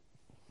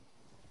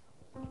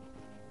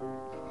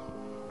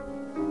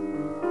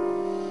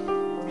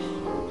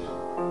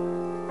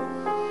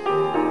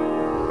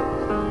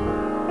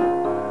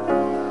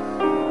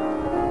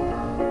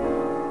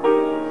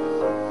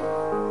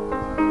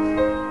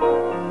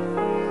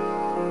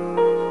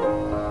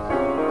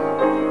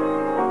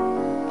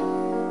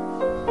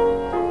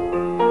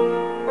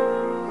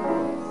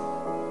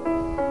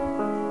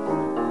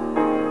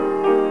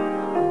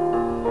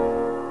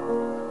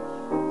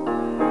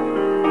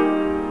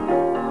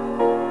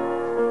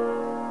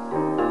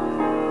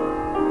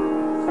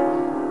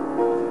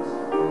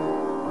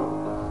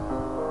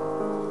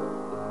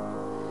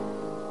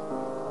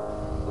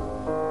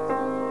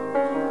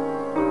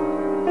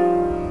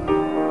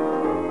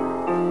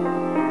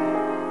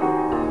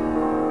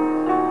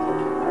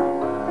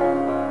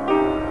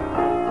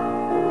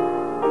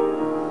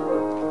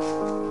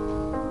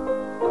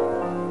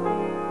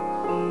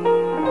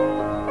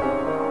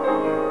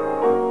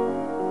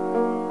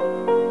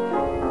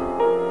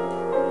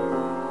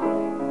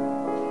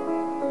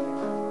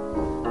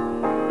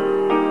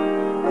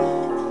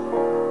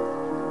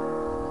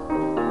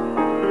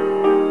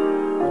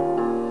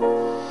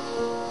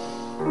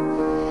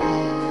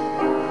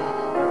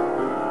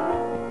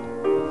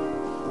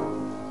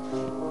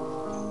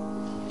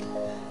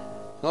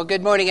Well,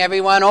 good morning,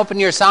 everyone. Open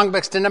your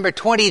songbooks to number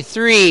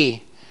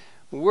 23,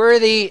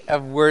 Worthy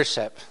of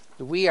Worship.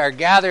 We are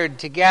gathered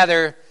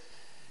together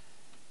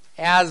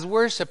as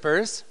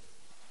worshipers,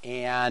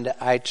 and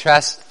I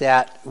trust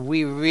that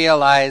we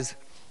realize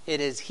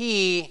it is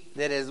He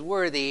that is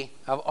worthy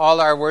of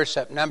all our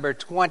worship. Number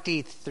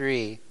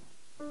 23.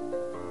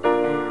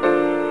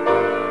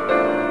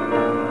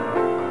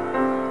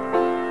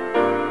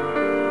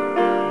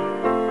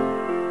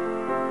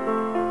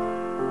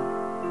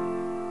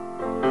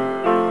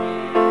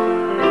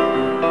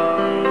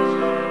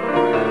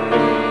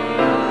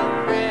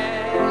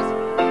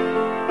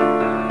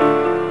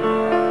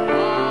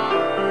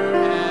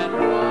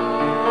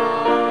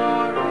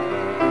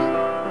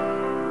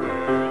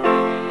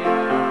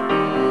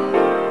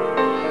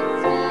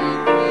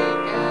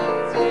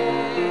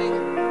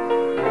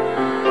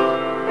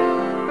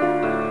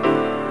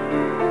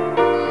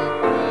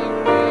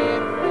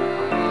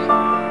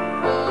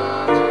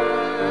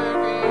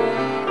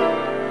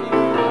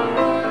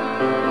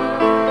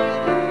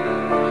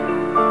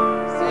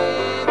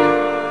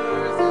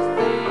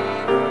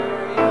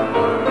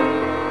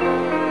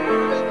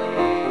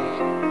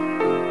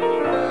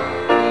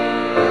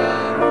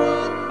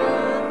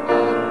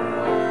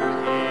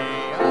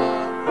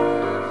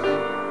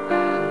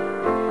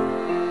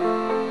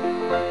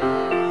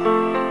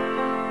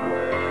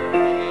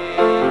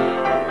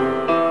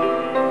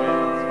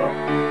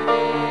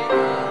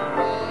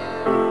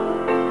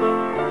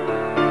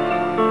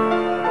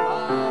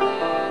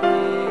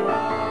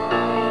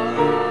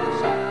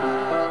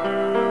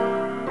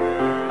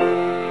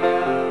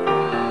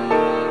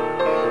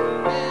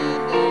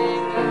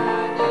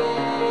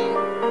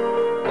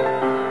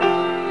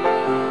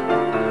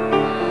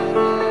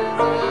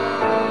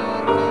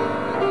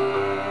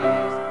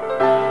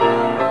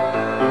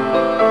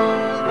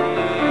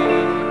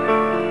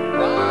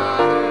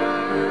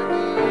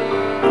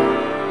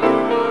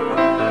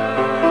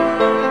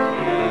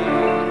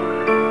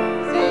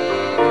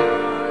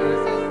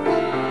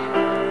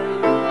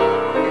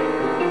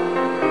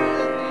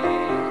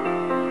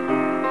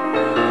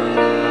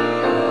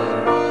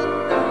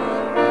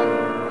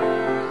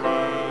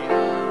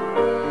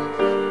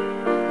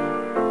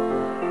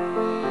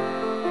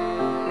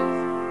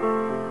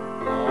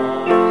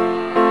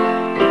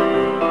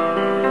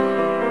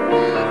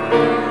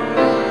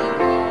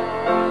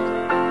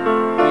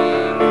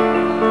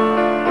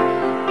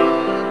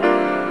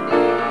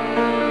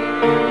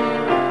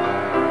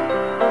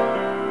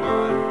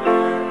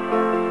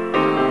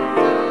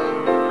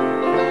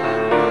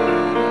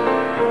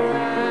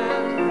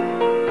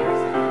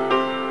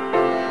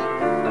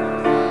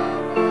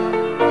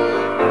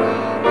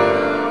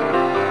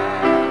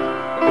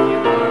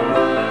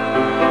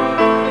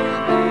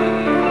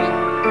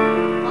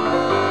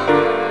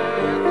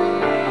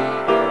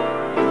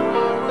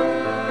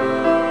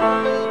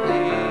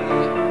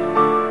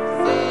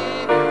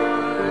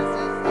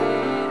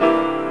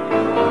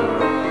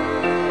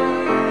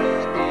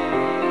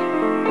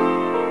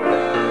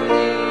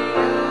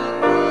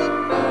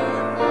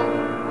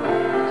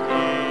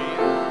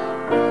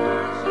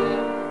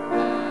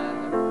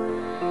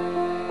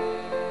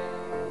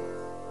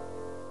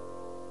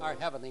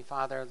 Heavenly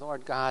Father,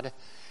 Lord God,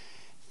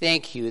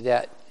 thank you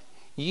that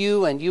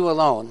you and you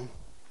alone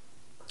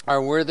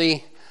are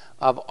worthy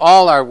of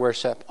all our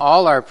worship,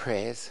 all our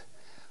praise,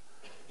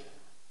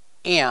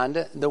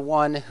 and the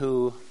one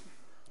who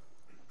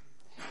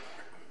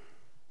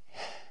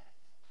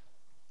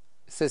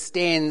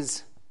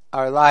sustains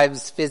our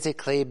lives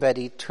physically but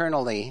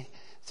eternally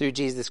through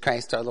Jesus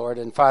Christ our Lord.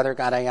 And Father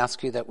God, I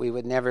ask you that we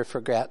would never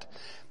forget,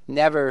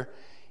 never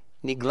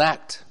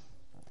neglect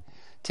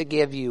to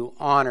give you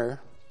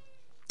honor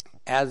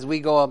as we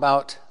go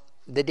about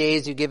the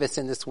days you give us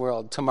in this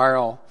world,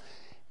 tomorrow,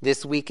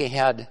 this week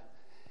ahead,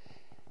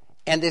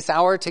 and this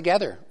hour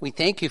together. We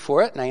thank you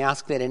for it, and I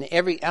ask that in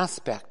every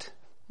aspect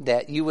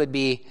that you would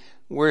be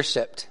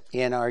worshipped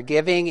in our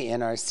giving,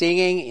 in our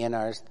singing, in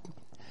our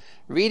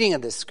reading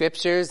of the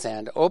Scriptures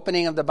and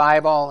opening of the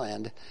Bible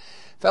and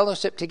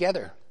fellowship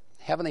together.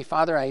 Heavenly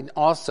Father, I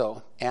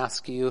also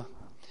ask you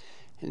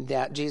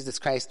that Jesus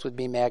Christ would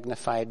be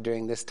magnified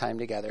during this time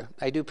together.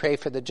 I do pray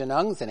for the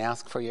Janungs and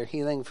ask for your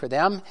healing for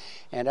them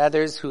and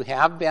others who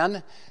have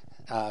been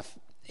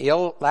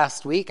ill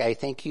last week. I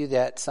thank you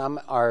that some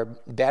are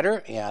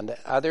better and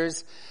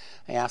others,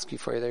 I ask you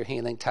for their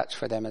healing touch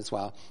for them as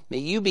well. May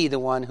you be the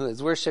one who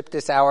is worshipped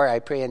this hour. I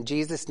pray in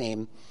Jesus'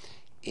 name.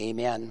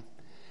 Amen.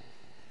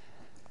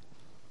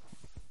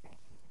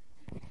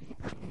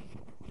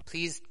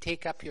 Please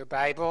take up your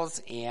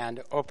Bibles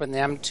and open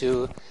them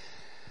to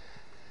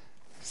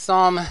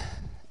Psalm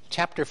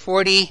chapter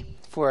 40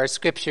 for our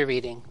scripture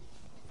reading.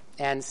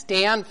 And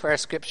stand for our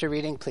scripture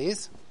reading,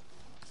 please.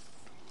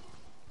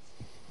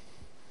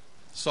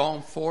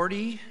 Psalm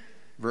 40,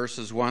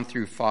 verses 1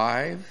 through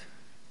 5.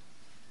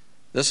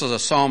 This is a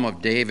psalm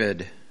of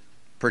David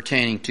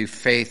pertaining to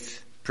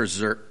faith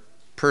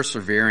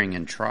persevering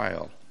in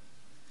trial.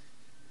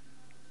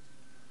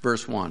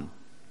 Verse 1.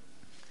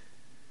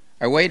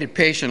 I waited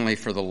patiently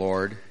for the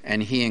Lord,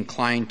 and he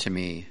inclined to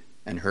me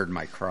and heard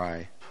my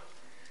cry.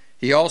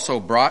 He also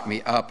brought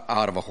me up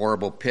out of a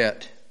horrible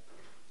pit,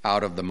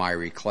 out of the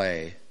miry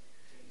clay,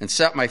 and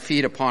set my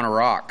feet upon a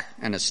rock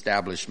and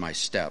established my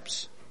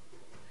steps.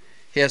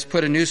 He has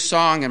put a new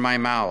song in my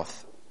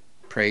mouth,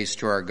 praise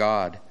to our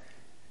God.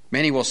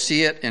 Many will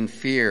see it and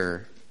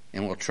fear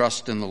and will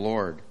trust in the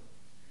Lord.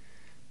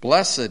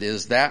 Blessed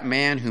is that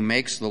man who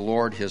makes the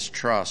Lord his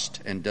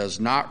trust and does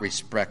not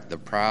respect the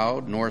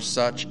proud, nor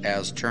such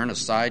as turn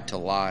aside to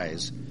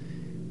lies.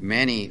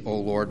 Many, O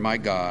Lord my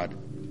God,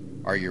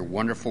 are your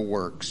wonderful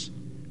works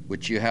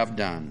which you have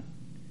done,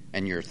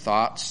 and your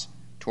thoughts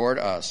toward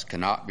us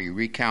cannot be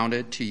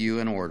recounted to you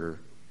in order.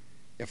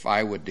 If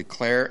I would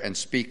declare and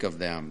speak of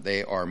them,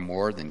 they are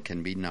more than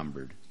can be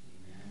numbered.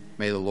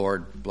 May the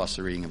Lord bless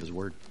the reading of his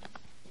word.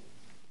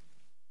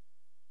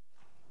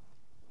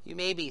 You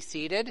may be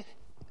seated.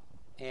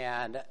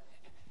 And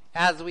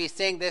as we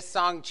sing this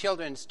song,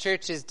 Children's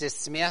Church is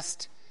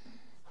dismissed.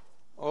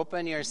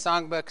 Open your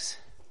songbooks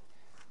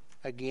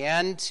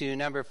again to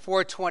number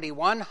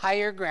 421,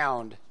 Higher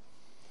Ground.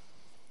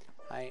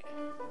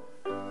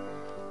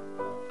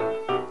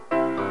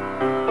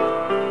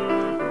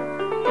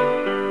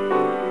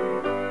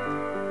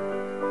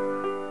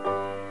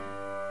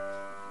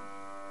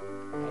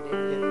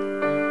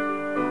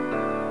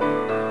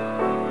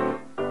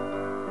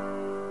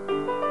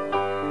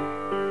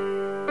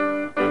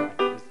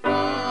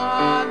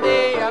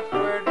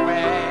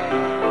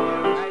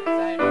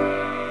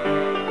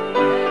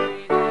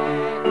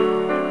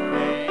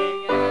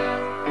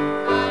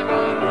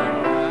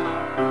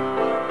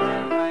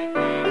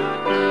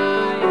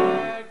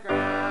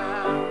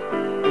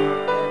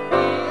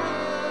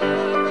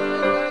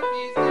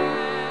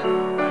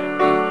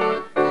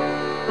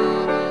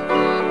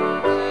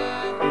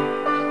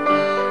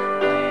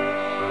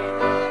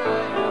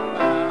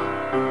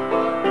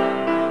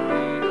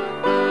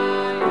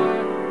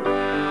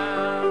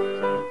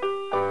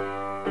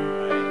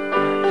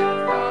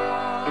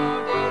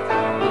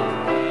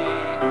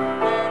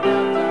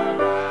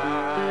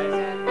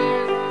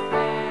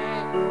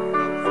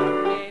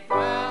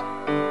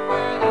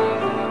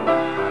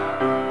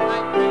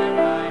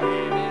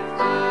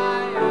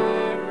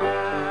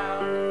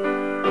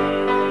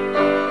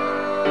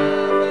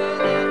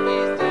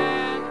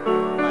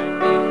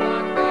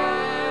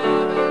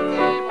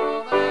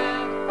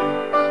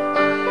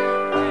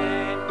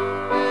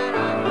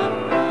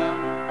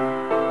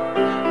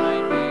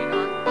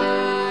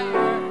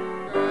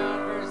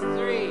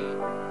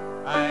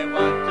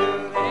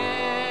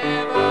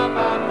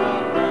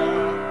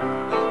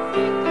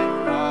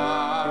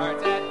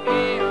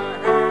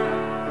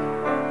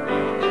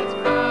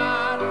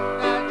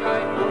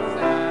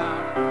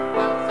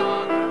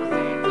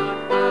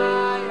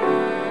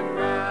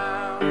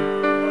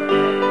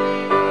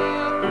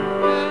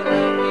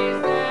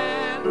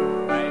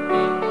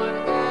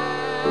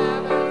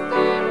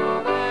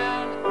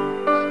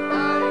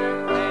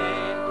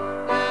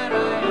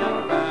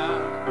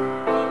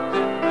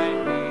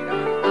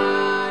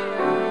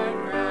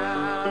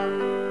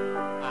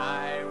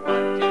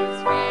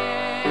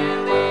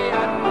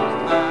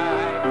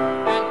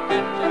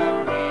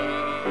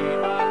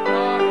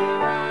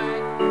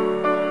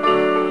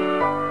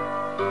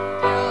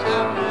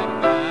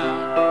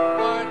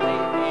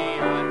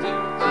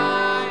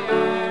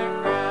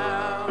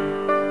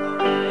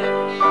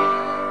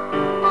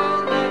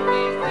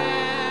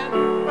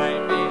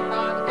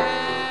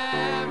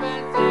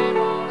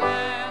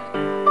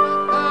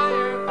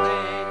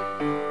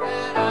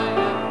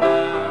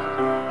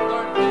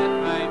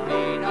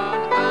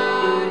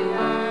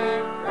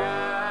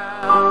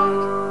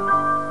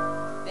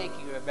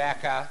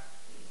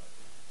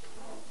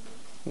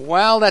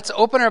 Well, let's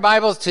open our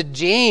Bibles to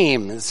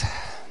James. A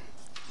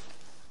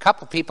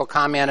couple people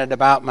commented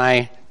about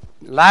my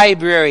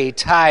library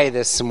tie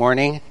this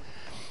morning,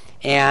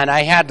 and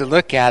I had to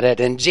look at it,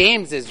 and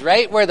James is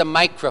right where the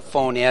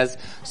microphone is,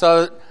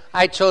 so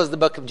I chose the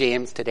book of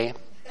James today.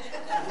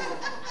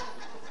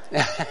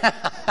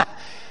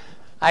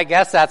 I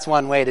guess that's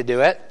one way to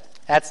do it.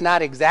 That's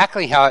not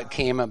exactly how it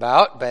came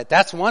about, but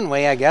that's one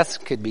way I guess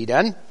could be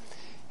done.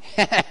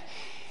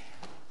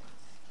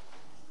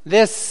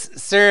 This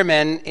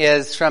sermon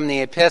is from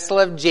the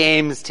Epistle of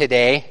James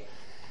today,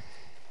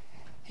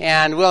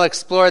 and we'll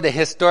explore the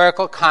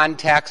historical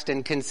context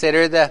and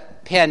consider the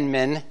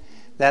penman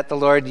that the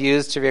Lord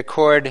used to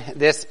record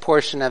this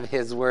portion of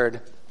His Word.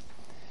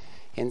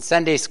 In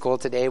Sunday school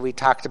today, we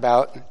talked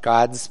about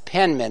God's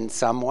penman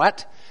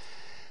somewhat.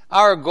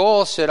 Our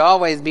goal should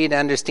always be to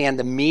understand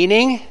the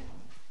meaning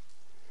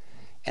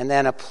and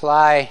then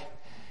apply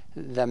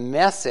the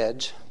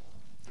message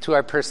to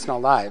our personal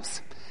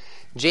lives.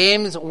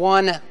 James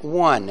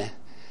 1:1.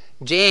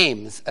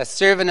 James, a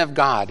servant of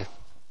God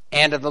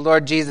and of the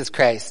Lord Jesus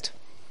Christ,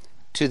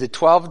 to the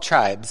 12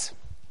 tribes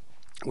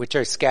which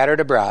are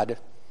scattered abroad,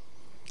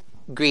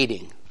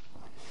 greeting.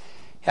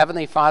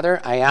 Heavenly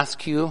Father, I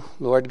ask you,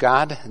 Lord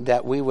God,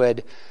 that we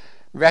would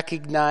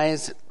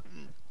recognize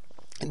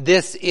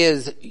this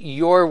is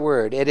your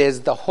word. It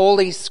is the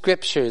Holy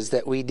Scriptures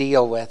that we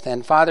deal with.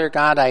 And Father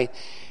God, I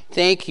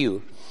thank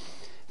you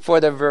for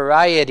the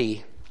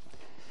variety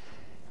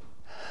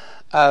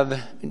of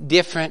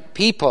different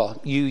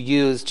people you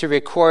use to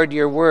record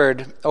your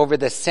word over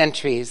the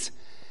centuries,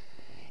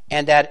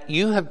 and that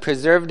you have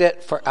preserved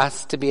it for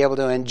us to be able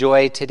to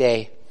enjoy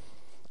today.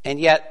 And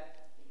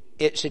yet,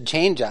 it should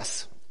change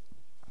us.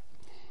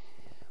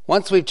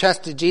 Once we've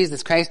trusted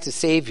Jesus Christ as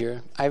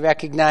Savior, I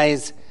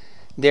recognize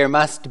there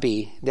has to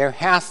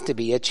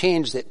be a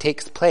change that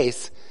takes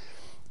place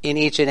in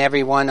each and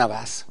every one of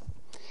us.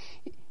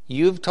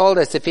 You've told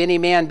us, if any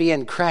man be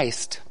in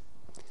Christ,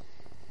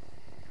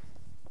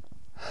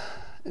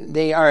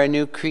 they are a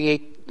new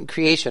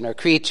creation or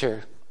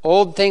creature.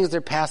 Old things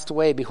are passed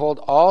away. Behold,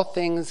 all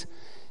things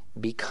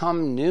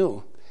become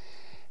new.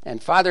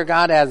 And Father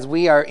God, as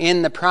we are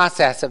in the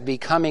process of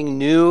becoming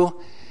new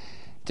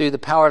through the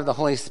power of the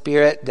Holy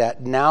Spirit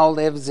that now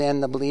lives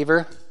in the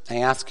believer, I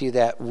ask you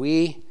that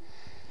we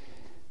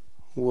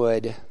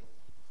would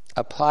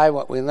apply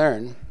what we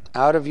learn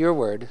out of your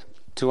word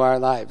to our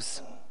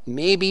lives.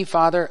 Maybe,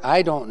 Father,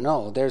 I don't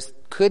know. There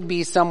could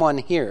be someone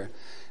here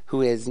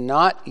who is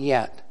not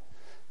yet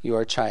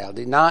your child,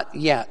 not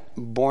yet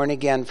born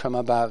again from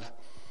above,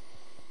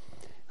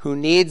 who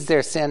needs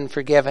their sin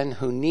forgiven,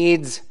 who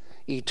needs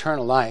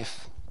eternal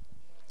life.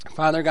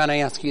 Father God, I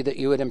ask you that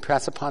you would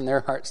impress upon their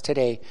hearts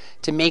today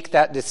to make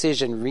that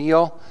decision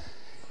real,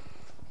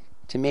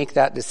 to make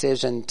that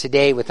decision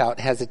today without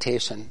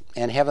hesitation.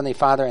 And Heavenly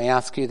Father, I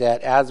ask you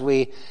that as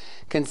we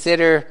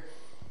consider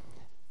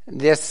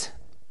this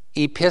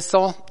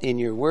epistle in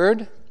your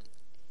word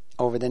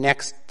over the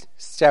next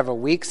several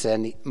weeks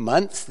and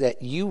months,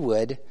 that you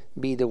would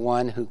be the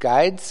one who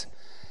guides,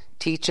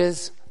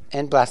 teaches,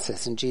 and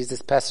blesses. In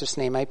Jesus' precious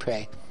name I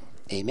pray.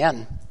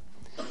 Amen.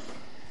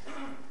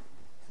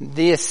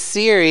 This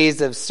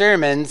series of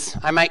sermons,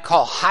 I might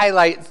call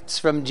highlights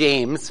from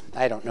James,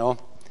 I don't know,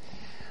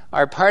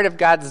 are part of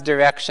God's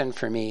direction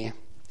for me.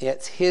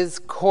 It's his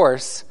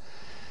course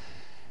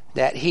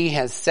that he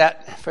has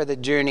set for the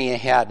journey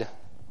ahead.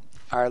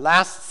 Our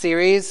last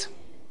series,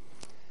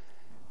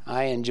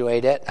 I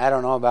enjoyed it. I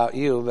don't know about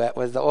you, but it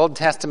was the Old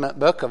Testament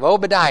book of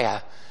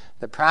Obadiah,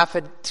 the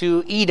prophet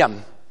to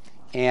Edom.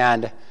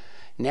 And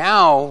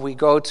now we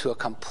go to a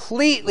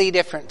completely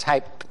different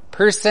type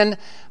person,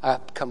 a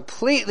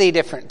completely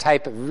different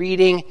type of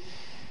reading.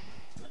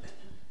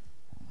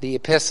 The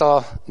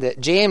epistle that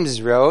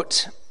James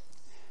wrote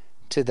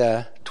to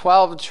the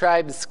 12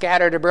 tribes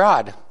scattered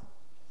abroad.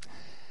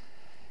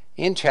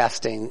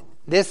 Interesting.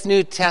 This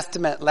New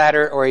Testament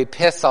letter or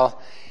epistle,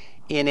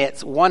 in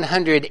its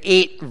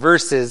 108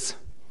 verses,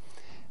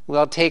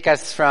 will take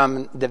us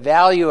from the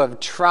value of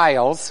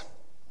trials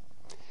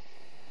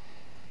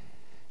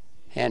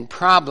and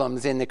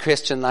problems in the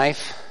Christian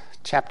life,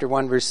 chapter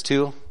 1, verse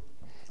 2,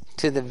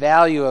 to the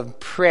value of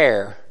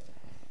prayer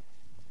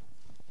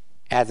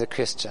as a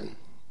Christian,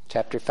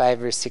 chapter 5,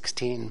 verse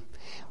 16.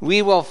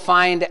 We will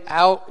find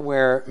out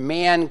where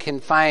man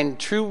can find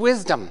true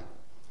wisdom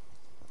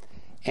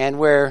and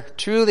where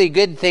truly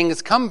good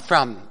things come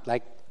from,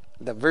 like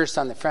the verse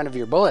on the front of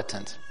your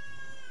bulletins.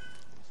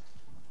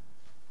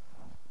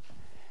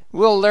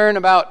 We'll learn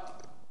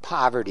about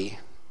poverty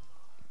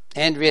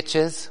and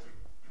riches,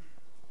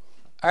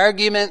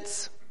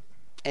 arguments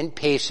and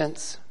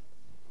patience.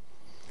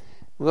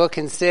 We'll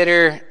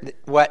consider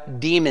what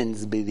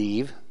demons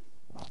believe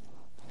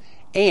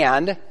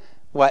and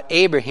what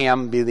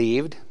Abraham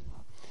believed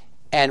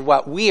and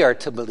what we are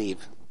to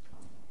believe.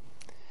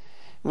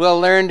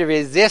 We'll learn to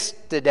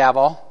resist the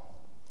devil,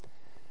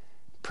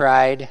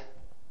 pride,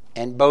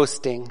 and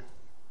boasting,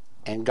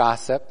 and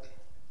gossip.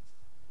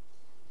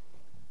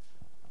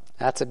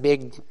 That's a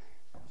big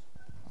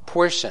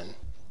portion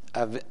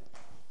of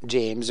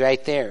James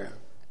right there.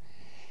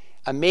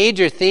 A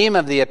major theme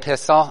of the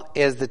epistle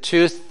is the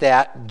truth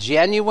that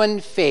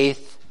genuine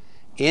faith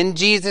in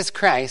Jesus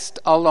Christ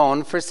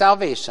alone for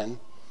salvation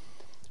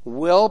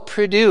will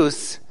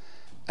produce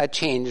a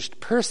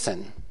changed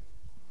person.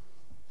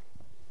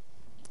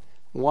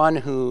 One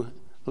who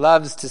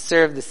loves to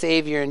serve the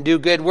Savior and do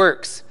good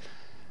works.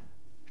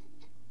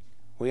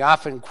 We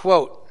often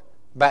quote,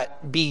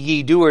 "But be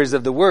ye doers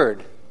of the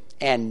word,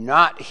 and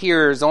not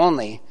hearers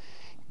only,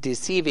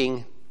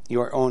 deceiving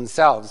your own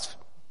selves."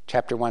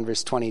 Chapter 1,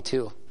 verse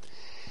 22.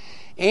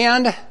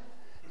 And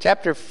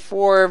chapter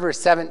 4, verse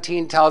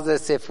 17 tells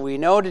us, if we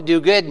know to do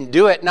good and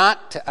do it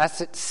not, to us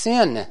it's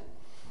sin.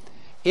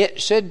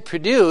 It should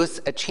produce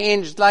a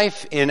changed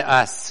life in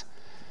us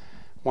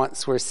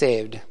once we're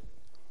saved.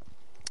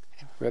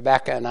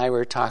 Rebecca and I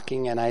were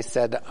talking, and I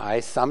said,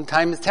 I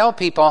sometimes tell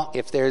people,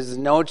 if there's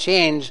no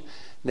change,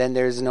 then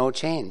there's no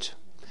change.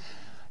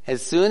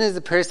 As soon as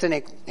the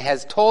person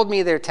has told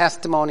me their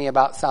testimony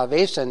about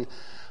salvation,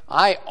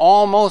 I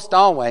almost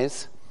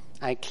always,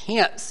 I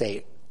can't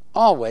say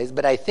always,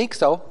 but I think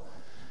so,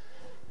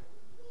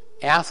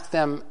 ask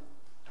them,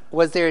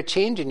 was there a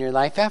change in your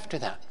life after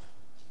that?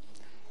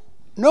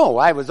 No,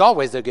 I was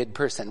always a good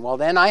person. Well,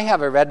 then I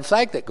have a red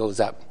flag that goes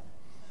up.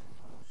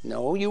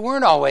 No, you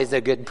weren't always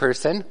a good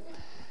person.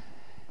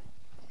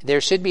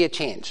 There should be a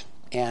change.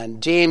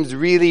 And James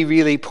really,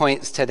 really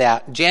points to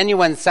that.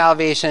 Genuine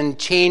salvation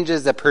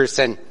changes a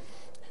person.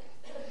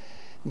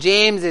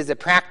 James is a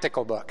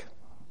practical book.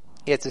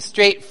 It's a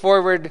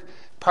straightforward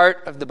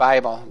part of the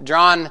Bible.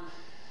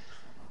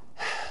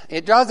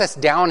 It draws us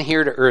down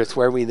here to earth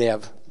where we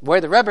live,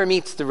 where the rubber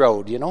meets the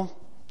road, you know.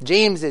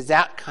 James is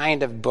that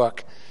kind of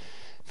book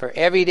for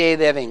everyday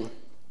living.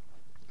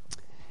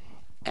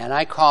 And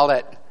I call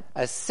it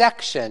a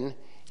section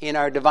in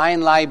our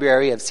divine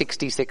library of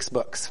 66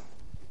 books.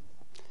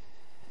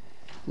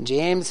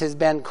 James has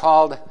been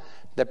called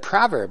the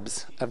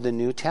Proverbs of the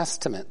New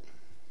Testament.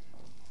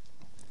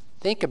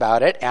 Think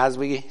about it as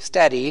we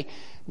study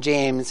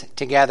James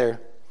together.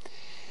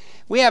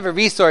 We have a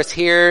resource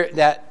here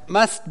that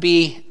must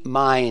be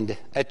mined,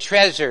 a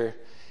treasure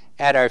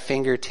at our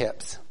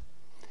fingertips,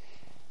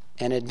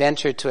 an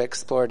adventure to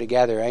explore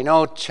together. I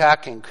know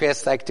Chuck and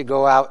Chris like to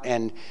go out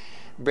and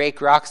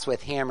break rocks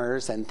with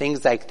hammers and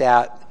things like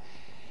that,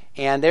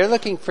 and they're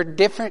looking for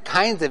different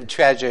kinds of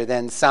treasure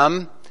than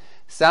some.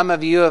 Some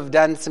of you have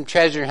done some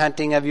treasure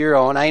hunting of your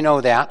own. I know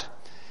that.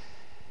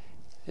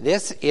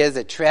 This is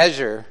a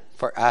treasure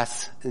for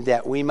us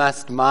that we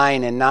must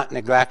mine and not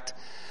neglect.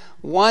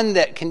 One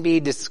that can be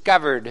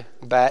discovered,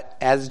 but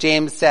as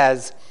James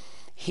says,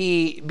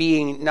 he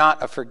being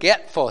not a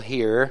forgetful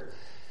hearer,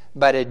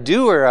 but a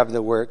doer of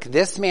the work,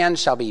 this man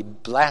shall be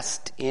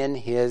blessed in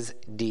his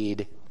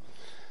deed.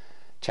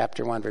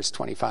 Chapter 1, verse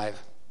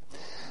 25.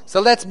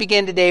 So let's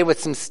begin today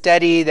with some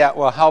study that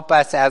will help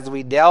us as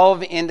we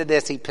delve into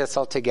this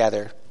epistle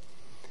together.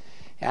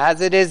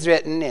 As it is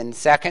written in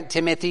 2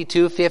 Timothy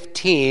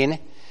 2:15,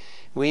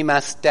 we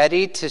must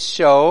study to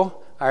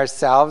show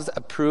ourselves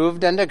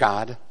approved unto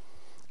God,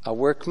 a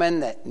workman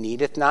that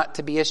needeth not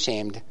to be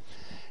ashamed,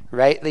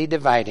 rightly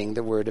dividing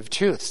the word of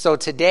truth. So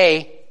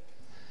today,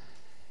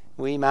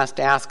 we must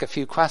ask a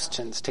few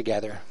questions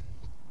together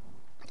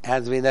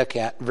as we look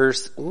at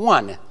verse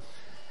 1.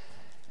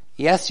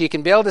 Yes, you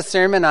can build a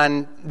sermon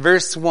on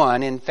verse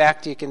 1. In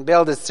fact, you can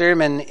build a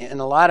sermon in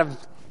a lot of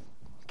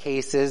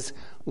cases,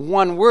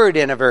 one word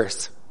in a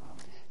verse.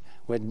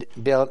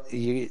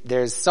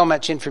 There's so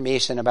much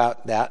information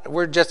about that.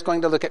 We're just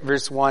going to look at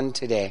verse 1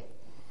 today.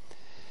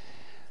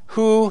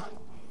 Who,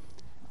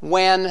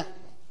 when,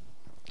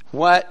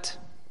 what,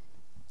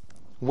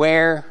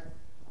 where,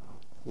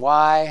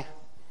 why,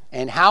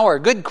 and how are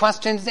good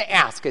questions to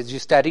ask as you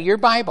study your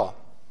Bible.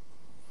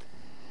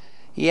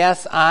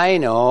 Yes, I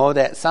know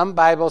that some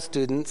Bible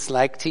students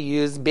like to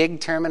use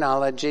big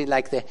terminology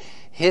like the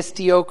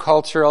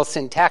histiocultural,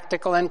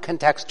 syntactical, and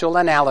contextual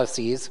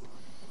analyses.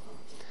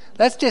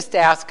 Let's just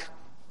ask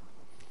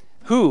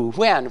who,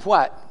 when,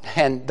 what,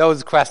 and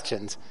those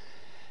questions.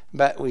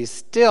 But we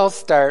still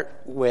start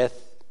with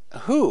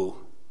who.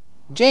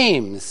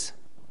 James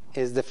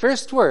is the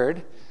first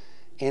word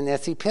in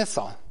this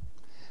epistle.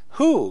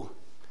 Who?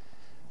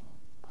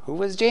 Who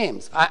was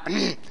James?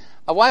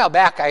 A while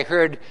back I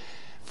heard,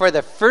 for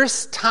the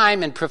first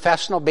time in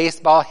professional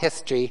baseball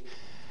history,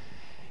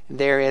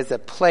 there is a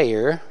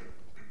player.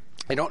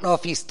 I don't know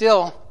if he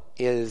still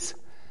is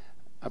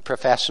a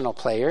professional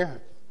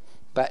player,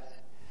 but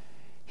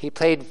he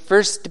played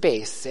first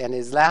base, and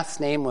his last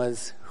name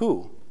was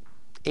Who?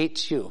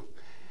 H-U.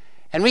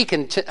 And we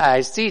can,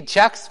 I see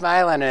Chuck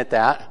smiling at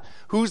that.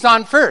 Who's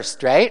on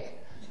first, right?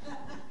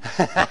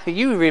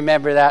 You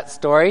remember that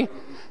story.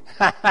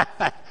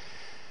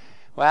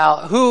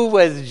 Well, who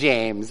was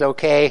James?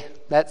 Okay,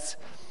 let's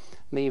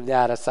leave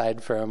that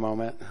aside for a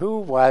moment. Who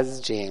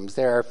was James?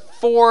 There are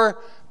 4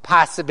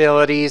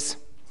 possibilities.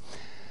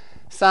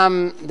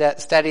 Some that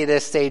study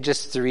this say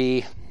just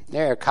 3.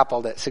 There are a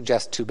couple that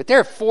suggest 2, but there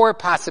are 4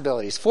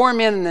 possibilities. 4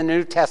 men in the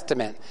New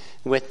Testament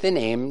with the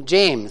name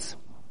James.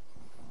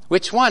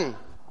 Which one?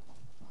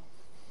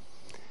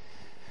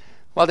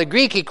 Well, the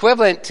Greek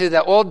equivalent to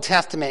the Old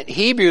Testament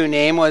Hebrew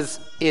name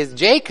is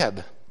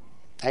Jacob.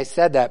 I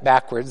said that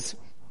backwards.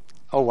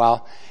 Oh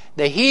well.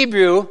 The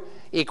Hebrew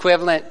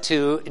equivalent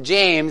to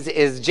James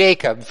is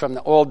Jacob from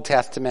the Old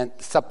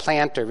Testament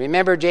supplanter.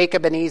 Remember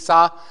Jacob and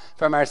Esau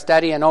from our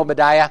study in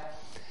Obadiah?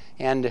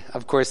 And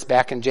of course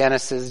back in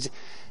Genesis.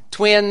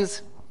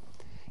 Twins.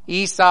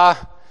 Esau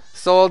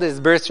sold his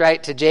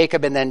birthright to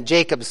Jacob, and then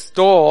Jacob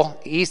stole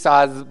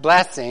Esau's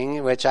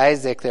blessing, which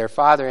Isaac, their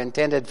father,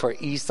 intended for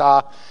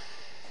Esau.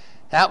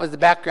 That was the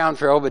background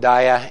for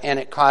Obadiah, and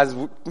it caused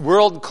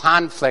world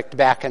conflict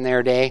back in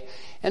their day.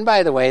 And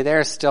by the way,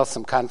 there's still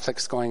some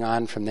conflicts going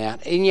on from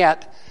that. And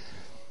yet,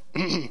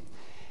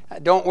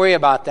 don't worry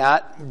about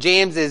that.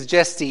 James is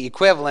just the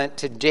equivalent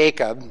to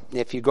Jacob.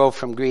 If you go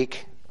from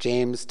Greek,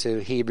 James, to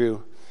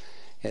Hebrew,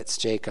 it's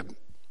Jacob.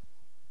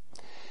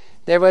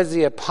 There was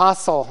the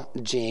Apostle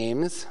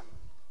James,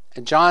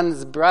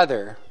 John's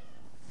brother.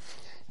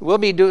 We'll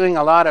be doing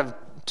a lot of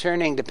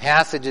turning to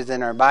passages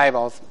in our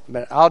Bibles,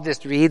 but I'll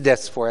just read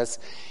this for us.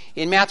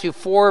 In Matthew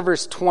 4,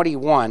 verse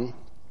 21,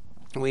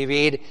 we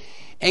read,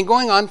 "And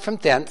going on from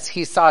thence,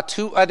 he saw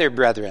 2 other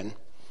brethren."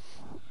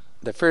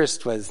 The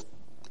first was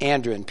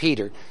Andrew and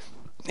Peter.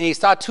 And he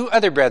saw two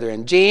other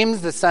brethren,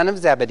 James the son of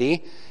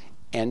Zebedee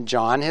and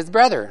John his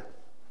brother,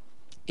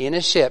 in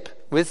a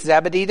ship with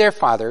Zebedee their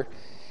father,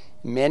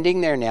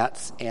 mending their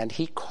nets, and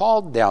he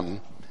called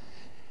them.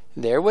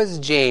 There was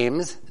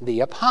James the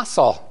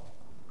apostle,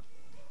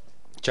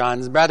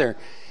 John's brother.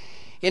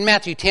 In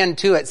Matthew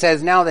 10:2 it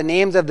says, now the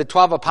names of the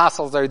 12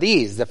 apostles are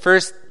these. The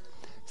first,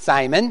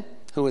 Simon,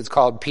 who was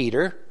called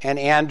Peter, and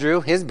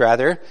Andrew his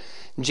brother,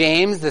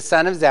 James the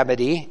son of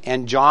Zebedee,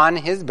 and John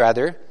his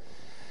brother,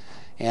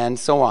 and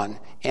so on.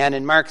 And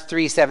in Mark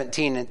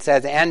 3:17 it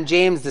says, and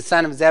James the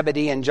son of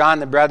Zebedee, and John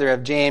the brother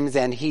of James,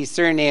 and he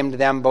surnamed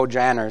them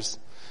Boanerges,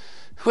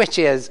 which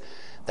is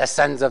the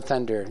sons of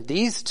thunder.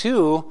 These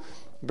two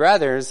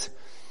brothers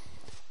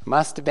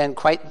must have been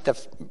quite the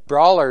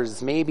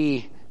brawlers.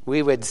 Maybe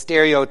we would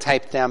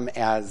stereotype them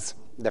as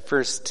the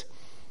first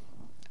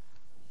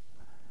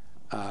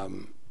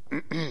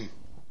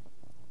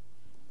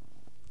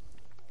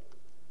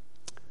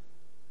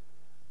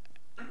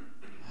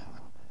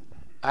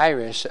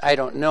Irish, I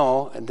don't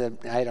know,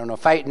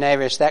 fighting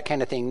Irish, that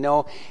kind of thing.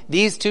 No,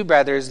 these two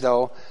brothers,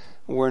 though,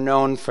 were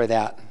known for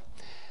that.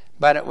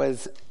 But it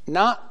was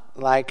not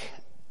like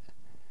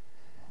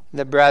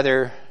the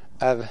brother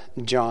of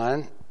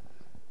John.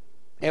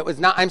 It was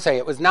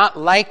not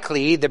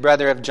likely the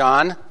brother of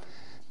John,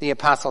 the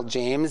Apostle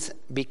James,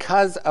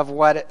 because of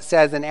what it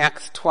says in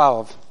Acts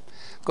 12.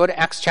 Go to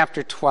Acts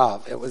chapter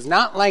 12. It was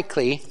not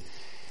likely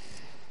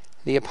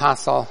the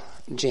Apostle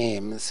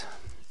James.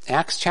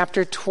 Acts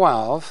chapter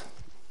 12.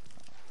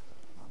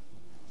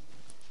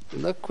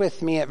 Look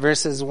with me at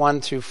verses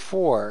 1 through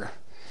 4.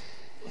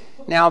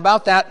 Now,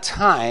 about that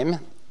time,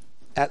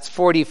 that's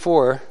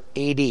 44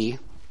 A.D.,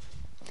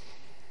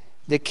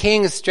 the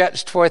king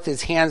stretched forth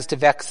his hands to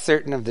vex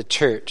certain of the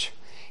church,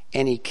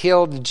 and he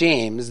killed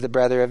James, the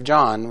brother of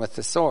John, with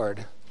the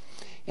sword.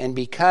 And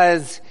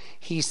because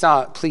he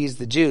saw it pleased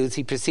the Jews,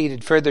 he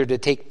proceeded further to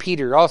take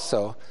Peter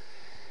also.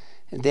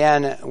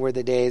 Then were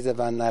the days of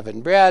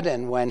unleavened bread,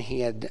 and when he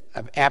had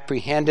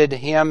apprehended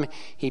him,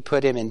 he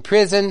put him in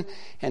prison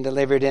and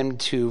delivered him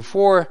to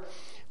 4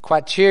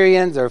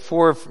 quaternions, or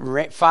 4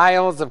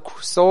 files of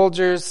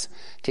soldiers,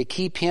 to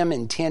keep him,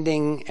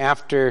 intending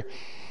after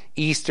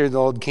Easter, the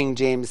old King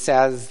James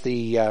says,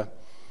 the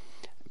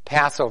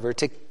Passover,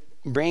 to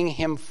bring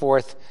him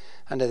forth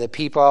unto the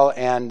people.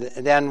 And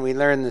then we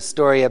learn the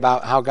story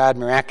about how God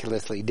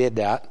miraculously did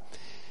that.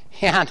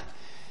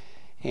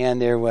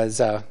 And there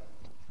was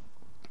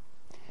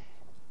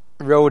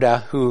Rhoda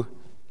who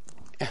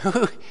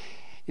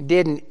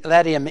didn't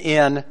let him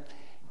in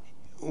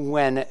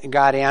when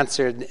God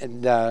answered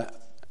the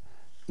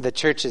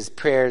church's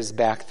prayers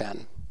back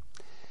then.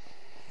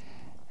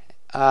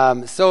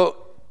 So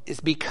it's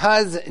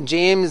because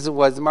James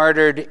was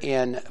martyred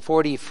in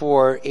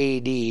 44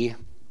 A.D.,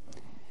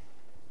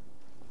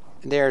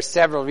 there are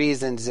several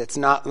reasons it's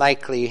not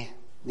likely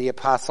the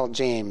Apostle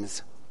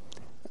James.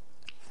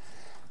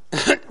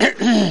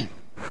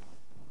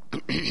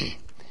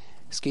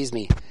 Excuse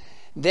me.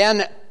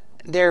 Then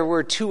there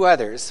were 2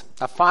 others,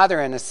 a father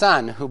and a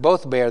son, who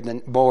both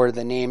bore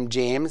the name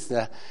James.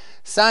 The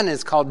son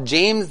is called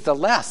James the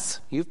Less.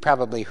 You've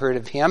probably heard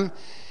of him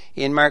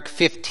in Mark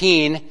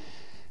 15,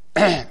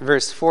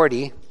 verse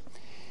 40.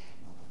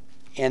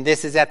 And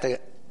this is at the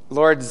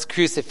Lord's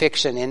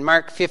crucifixion. In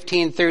Mark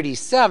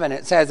 15:37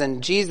 it says,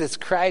 and Jesus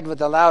cried with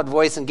a loud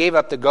voice and gave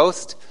up the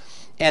ghost,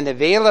 and the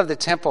veil of the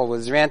temple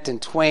was rent in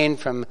twain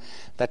from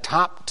the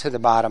top to the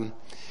bottom.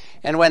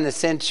 And when the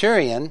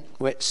centurion,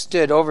 which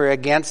stood over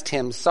against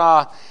him,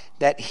 saw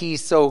that he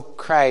so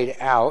cried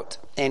out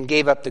and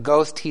gave up the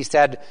ghost, he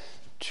said,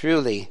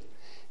 truly,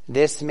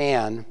 this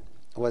man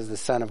was the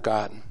Son of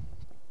God.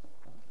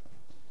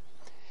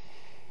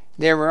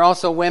 There were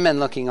also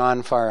women looking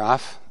on far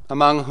off,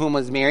 among whom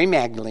was Mary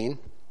Magdalene,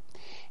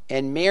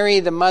 and Mary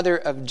the mother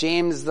of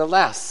James the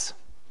Less,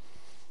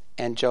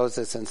 and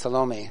Joseph and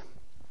Salome.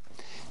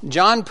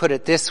 John put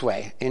it this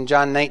way in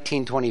John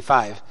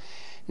 19:25.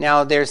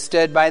 Now there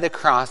stood by the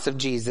cross of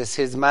Jesus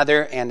his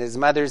mother and his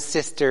mother's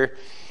sister,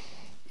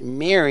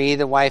 Mary,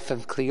 the wife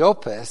of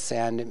Cleopas,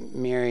 and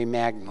Mary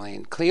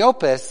Magdalene.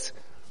 Cleopas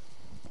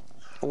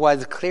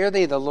was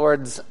clearly the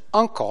Lord's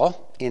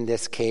uncle in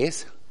this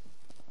case,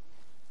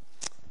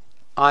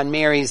 on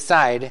Mary's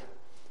side,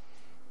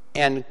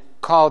 and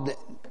called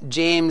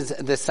James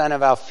the son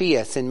of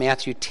Alphaeus in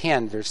Matthew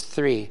 10, verse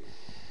 3.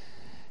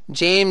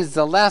 James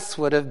the Less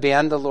would have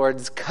been the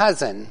Lord's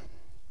cousin.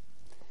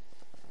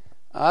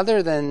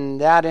 Other than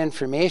that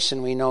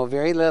information, we know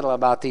very little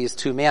about these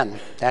 2 men.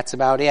 That's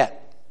about it.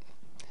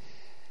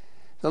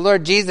 The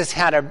Lord Jesus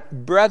had a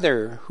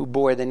brother who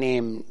bore the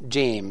name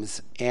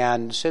James.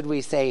 And should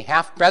we say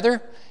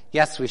half-brother?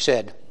 Yes, we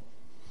should.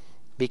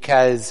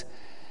 Because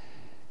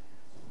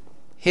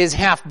his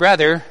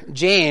half-brother,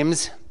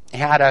 James,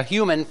 had a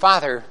human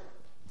father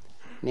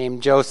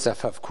named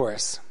Joseph, of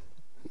course.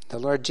 The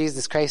Lord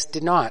Jesus Christ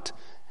did not.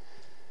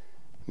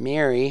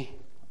 Mary,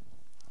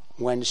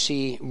 when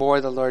she bore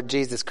the Lord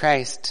Jesus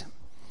Christ,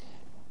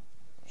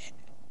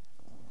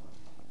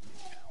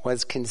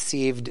 was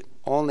conceived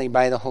only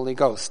by the Holy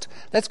Ghost.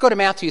 Let's go to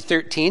Matthew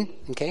 13,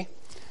 okay?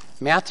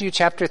 Matthew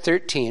chapter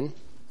 13.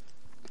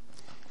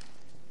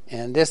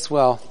 And this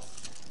will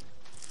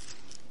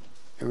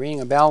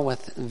ring a bell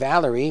with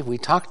Valerie. We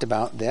talked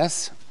about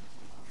this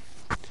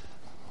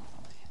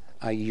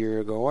a year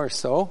ago or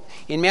so.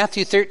 In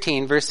Matthew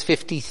 13, verse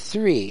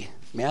 53.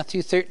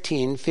 Matthew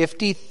 13,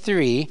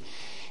 53.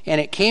 And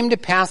it came to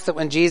pass that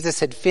when Jesus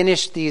had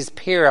finished these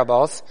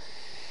parables,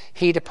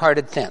 he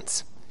departed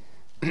thence.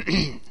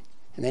 And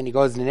then he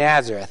goes to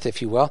Nazareth,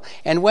 if you will.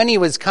 And when he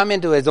was come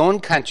into his own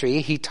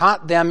country, he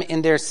taught them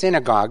in their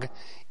synagogue,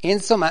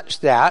 insomuch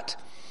that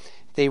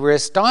they were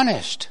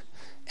astonished,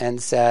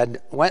 and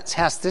said, Whence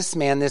hath this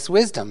man this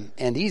wisdom,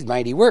 and these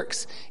mighty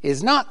works?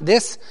 Is not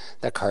this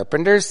the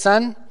carpenter's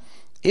son?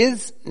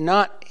 Is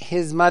not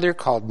his mother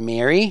called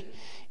Mary,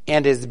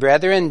 and his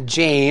brethren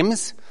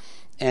James,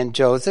 and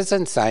Joseph,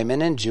 and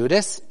Simon, and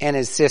Judas, and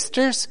his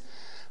sisters?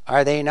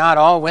 Are they not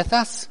all with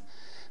us?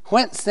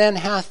 Whence then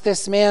hath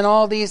this man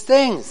all these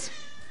things?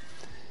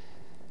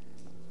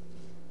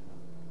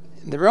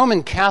 The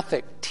Roman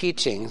Catholic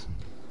teaching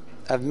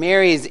of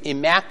Mary's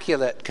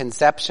immaculate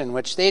conception,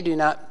 which they do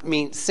not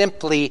mean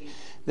simply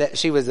that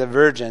she was a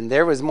virgin.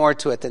 There was more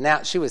to it than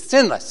that. She was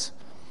sinless.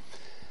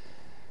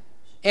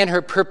 And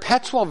her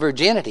perpetual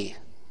virginity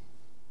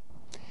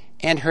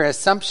and her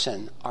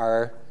assumption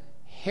are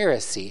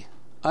heresy,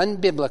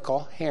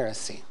 unbiblical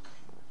heresy.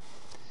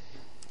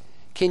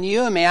 Can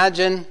you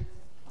imagine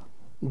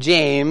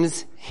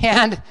James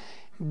and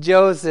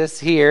Joseph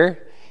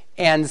here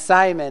and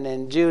Simon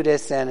and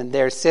Judas and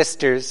their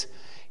sisters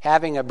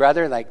having a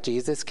brother like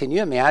Jesus? Can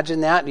you imagine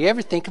that? Do you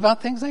ever think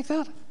about things like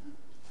that?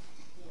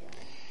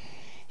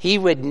 He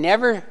would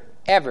never,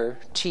 ever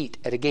cheat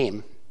at a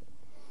game.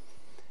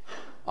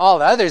 All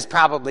the others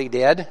probably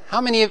did.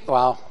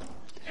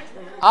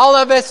 All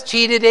of us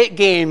cheated at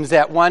games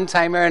at one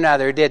time or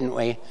another, didn't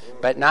we?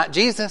 But not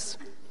Jesus.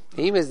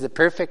 He was the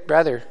perfect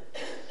brother.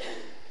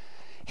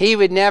 He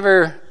would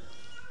never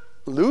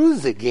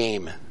lose a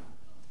game.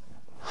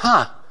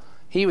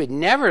 He would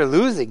never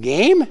lose a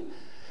game?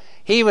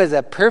 He was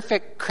a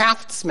perfect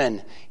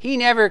craftsman. He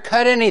never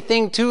cut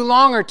anything too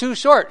long or too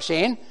short,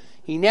 Shane.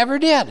 He never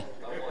did.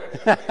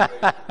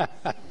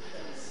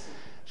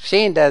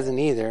 Shane doesn't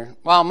either.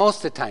 Well,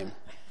 most of the time.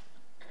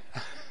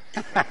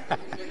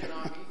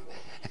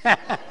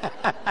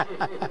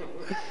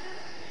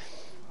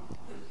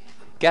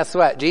 Guess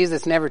what?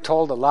 Jesus never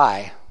told a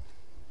lie.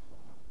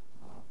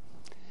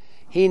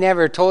 He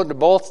never told a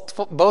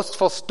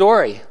boastful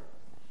story.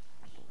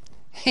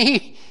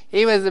 He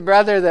was the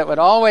brother that would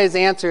always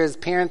answer his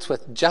parents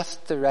with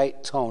just the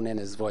right tone in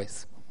his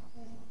voice.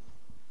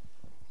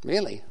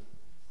 Really.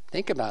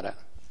 Think about it.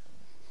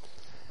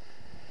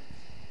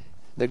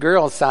 The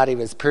girls thought he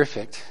was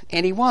perfect,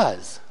 and he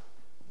was.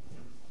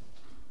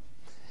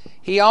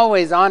 He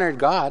always honored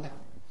God.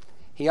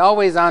 He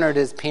always honored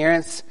his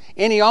parents,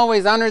 and he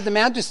always honored the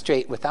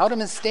magistrate without a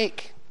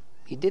mistake.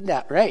 He did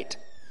that right.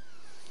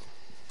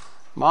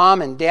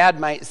 Mom and Dad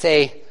might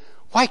say,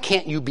 "Why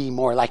can't you be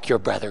more like your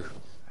brother?"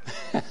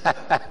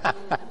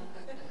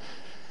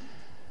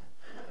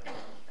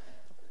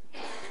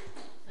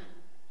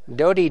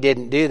 Dodie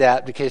didn't do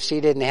that because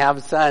she didn't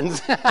have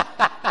sons.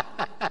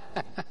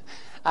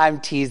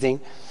 I'm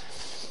teasing.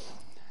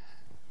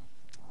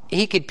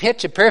 He could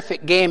pitch a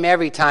perfect game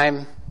every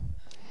time.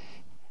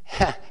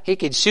 He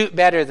could shoot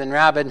better than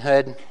Robin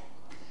Hood.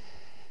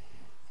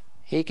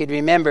 He could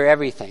remember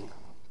everything.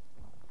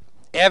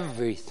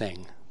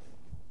 Everything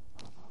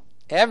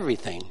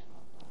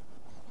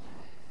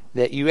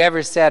that you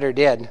ever said or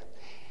did.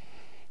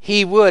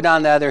 He would,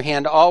 on the other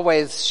hand,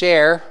 always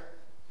share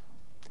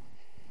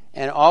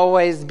and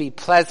always be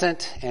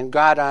pleasant and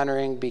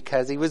God-honoring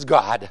because he was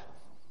God.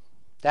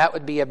 That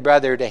would be a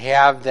brother to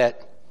have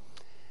that.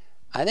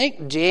 I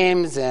think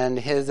James and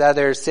his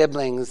other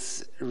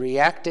siblings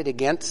reacted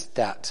against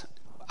that.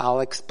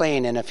 I'll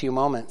explain in a few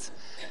moments.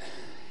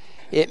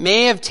 It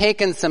may have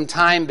taken some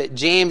time, but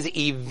James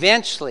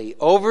eventually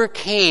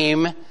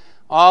overcame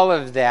all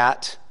of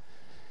that.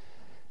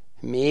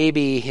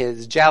 Maybe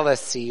his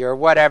jealousy or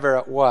whatever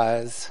it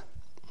was.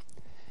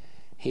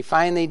 He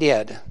finally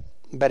did.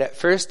 But at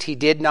first he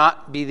did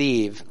not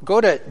believe.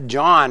 Go to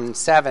John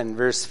 7,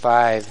 verse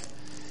 5.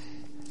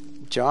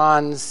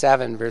 John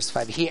 7, verse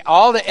 5.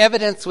 All the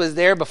evidence was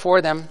there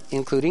before them,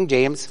 including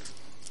James.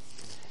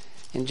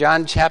 In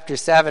John chapter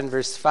 7,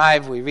 verse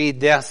 5, we read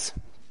this.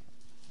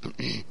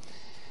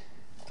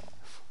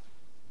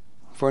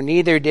 For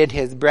neither did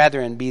his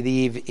brethren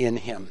believe in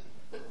him.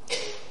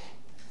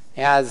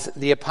 As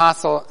the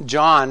Apostle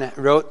John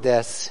wrote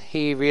this,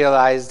 he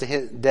realized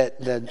that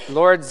the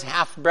Lord's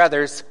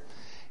half-brothers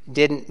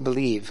didn't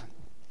believe.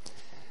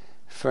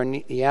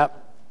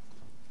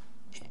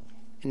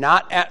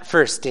 Not at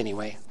first,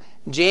 anyway.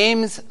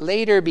 James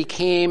later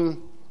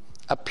became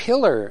a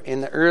pillar in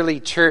the early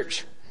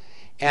church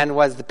and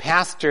was the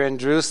pastor in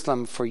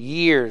Jerusalem for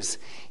years.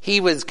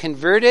 He was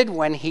converted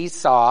when he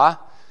saw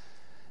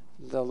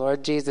the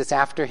Lord Jesus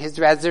after his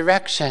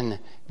resurrection.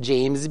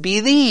 James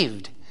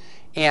believed.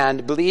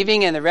 And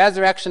believing in the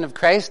resurrection of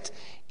Christ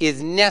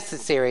is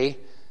necessary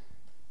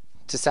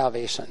to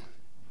salvation.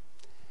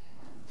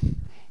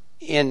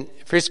 In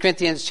 1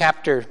 Corinthians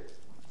chapter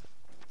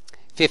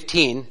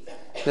 15,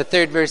 the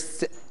 3rd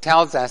verse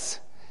tells us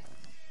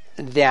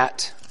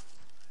that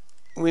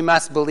we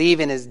must believe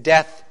in his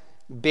death,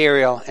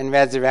 burial, and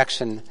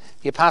resurrection.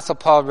 The Apostle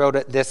Paul wrote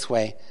it this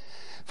way: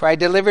 "For I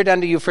delivered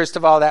unto you first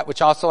of all that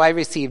which also I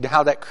received,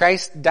 how that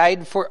Christ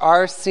died for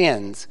our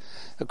sins,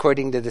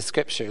 according to the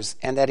Scriptures,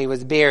 and that he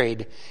was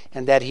buried,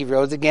 and that he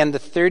rose again the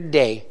 3rd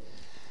day,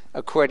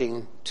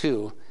 according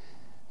to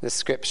the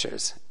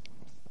Scriptures."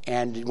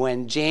 And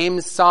when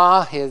James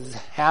saw his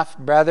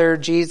half-brother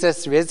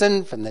Jesus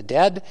risen from the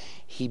dead,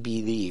 he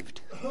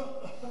believed.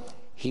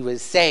 He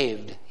was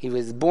saved, he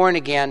was born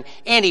again,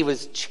 and he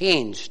was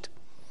changed.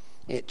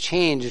 It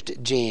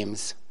changed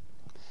James.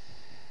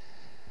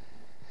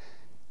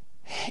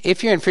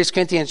 If you're in 1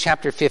 Corinthians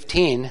chapter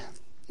 15,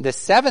 the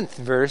 7th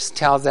verse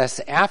tells us,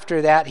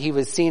 after that he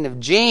was seen of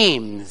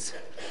James,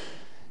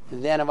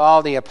 then of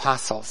all the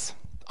apostles.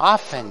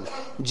 Often,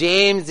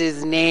 James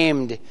is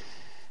named.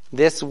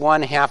 This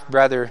one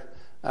half-brother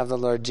of the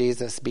Lord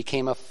Jesus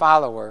became a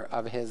follower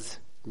of his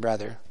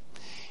brother.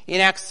 In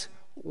Acts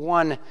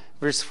 1,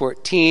 verse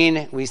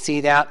 14, we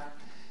see that.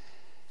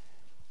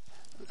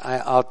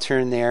 I'll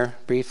turn there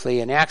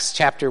briefly. In Acts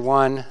chapter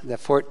 1, the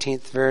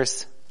 14th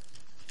verse,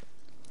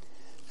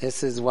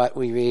 this is what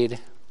we read.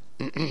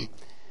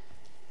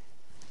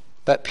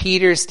 "But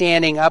Peter,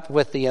 standing up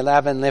with the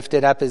 11,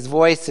 lifted up his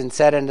voice and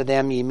said unto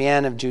them, Ye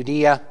men of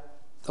Judea..."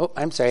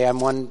 I'm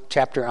one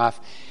chapter off.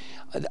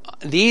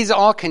 "These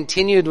all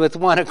continued with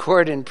one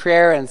accord in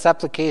prayer and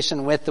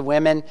supplication with the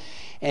women,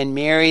 and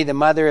Mary, the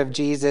mother of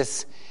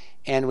Jesus,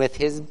 and with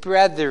his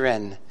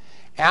brethren.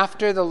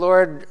 After the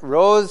Lord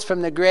rose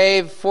from the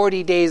grave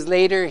 40 days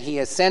later, he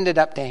ascended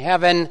up to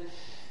heaven,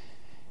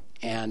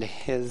 and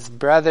his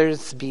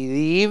brothers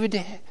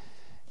believed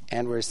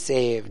and were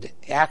saved."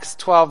 Acts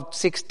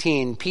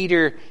 12:16,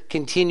 Peter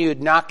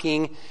continued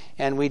knocking,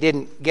 and we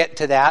didn't get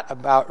to that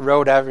about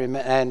Rhoda,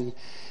 and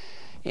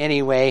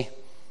anyway.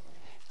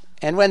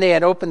 "And when they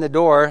had opened the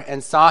door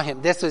and saw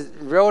him,"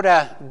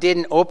 Rhoda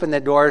didn't open the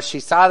door. She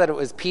saw that it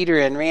was Peter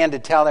and ran to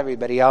tell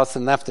everybody else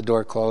and left the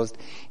door closed.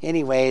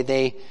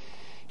 Anyway,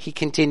 he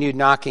continued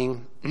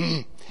knocking.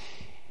 And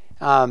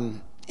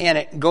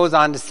it goes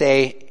on to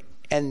say,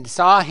 "And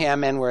saw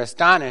him and were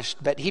astonished,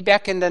 but he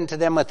beckoned unto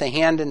them with the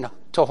hand and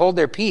to hold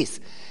their peace,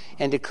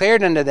 and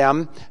declared unto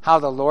them how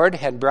the Lord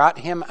had brought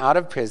him out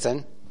of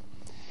prison.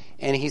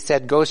 And he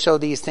said, Go show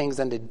these things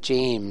unto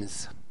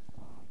James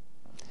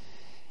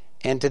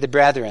and to the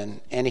brethren.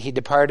 And he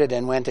departed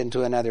and went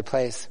into another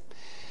place."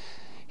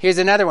 Here's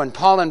another one.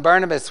 "Paul and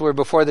Barnabas were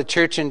before the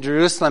church in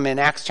Jerusalem," in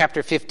Acts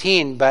chapter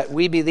 15. "But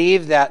we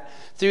believe that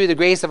through the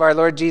grace of our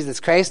Lord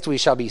Jesus Christ we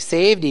shall be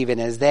saved, even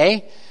as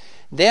they.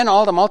 Then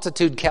all the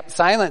multitude kept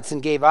silence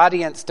and gave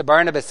audience to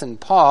Barnabas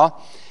and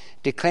Paul,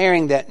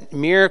 declaring that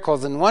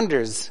miracles and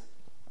wonders,"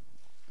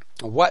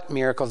 what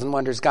miracles and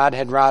wonders God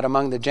had wrought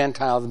among the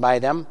Gentiles by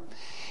them.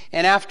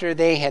 "And after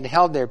they had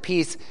held their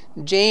peace,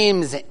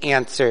 James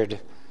answered,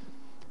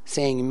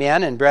 saying,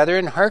 Men and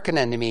brethren, hearken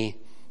unto me.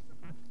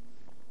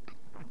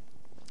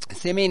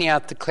 Simeon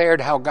hath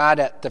declared how God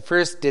at the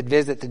first did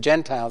visit the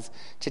Gentiles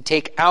to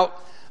take out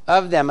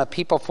of them a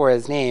people for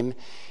his name,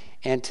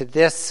 and to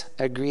this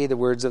agree the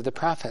words of the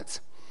prophets."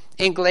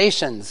 In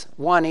Galatians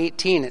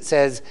 1:18 it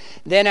says,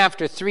 "Then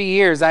after 3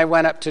 years I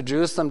went up to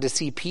Jerusalem to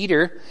see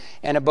Peter,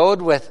 and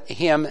abode with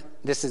him,"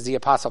 this is the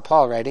Apostle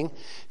Paul writing,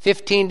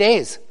 15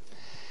 days.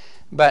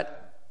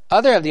 "But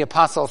other of the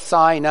apostles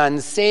saw I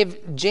none,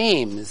 save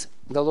James,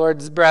 the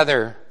Lord's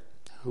brother,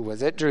 who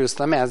was at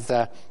Jerusalem as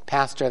the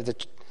pastor of the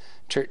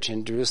church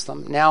in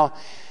Jerusalem. Now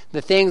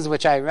the things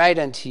which I write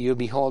unto you,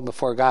 behold,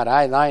 before God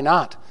I lie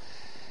not."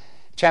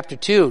 Chapter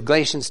 2,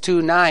 Galatians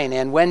 2:9,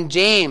 "And when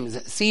James,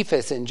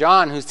 Cephas, and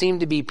John, who seemed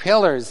to be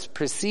pillars,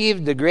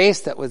 perceived the grace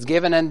that was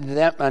given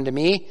unto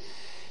me,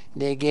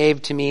 they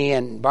gave to me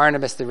and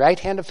Barnabas the right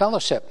hand of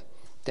fellowship,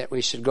 that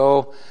we should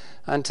go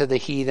unto the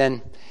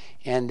heathen,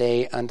 and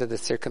they unto the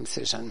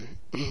circumcision."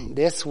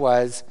 This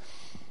was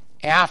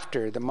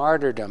after the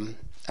martyrdom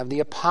of the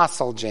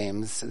apostle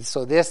James.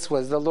 So this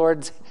was the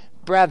Lord's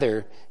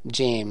brother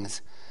James,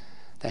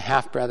 the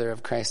half-brother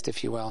of Christ,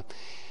 if you will.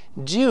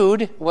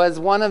 Jude was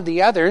one of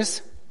the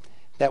others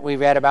that we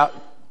read about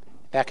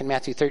back in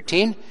Matthew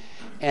 13.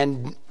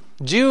 And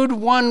Jude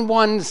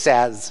 1:1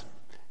 says,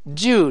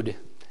 "Jude,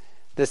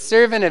 the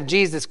servant of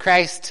Jesus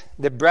Christ,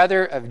 the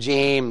brother of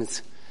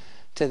James,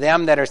 to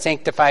them that are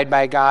sanctified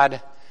by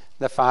God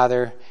the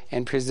Father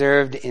and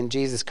preserved in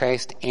Jesus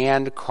Christ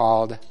and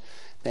called."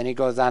 Then he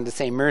goes on to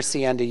say,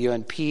 "Mercy unto you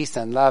and peace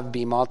and love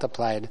be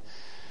multiplied."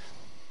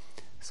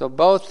 So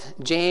both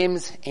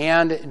James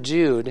and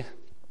Jude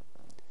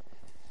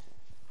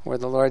were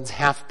the Lord's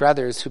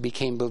half-brothers who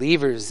became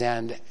believers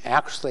and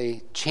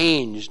actually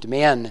changed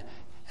men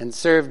and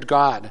served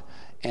God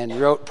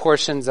and wrote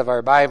portions of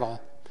our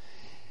Bible.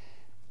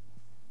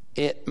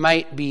 It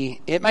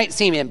might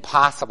seem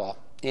impossible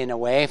in a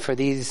way, for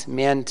these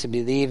men to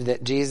believe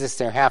that Jesus,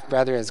 their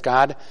half-brother, is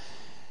God.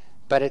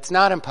 But it's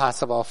not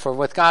impossible, for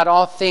with God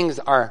all things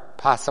are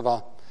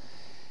possible.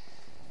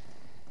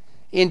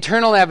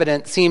 Internal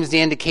evidence seems to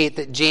indicate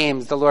that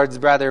James, the Lord's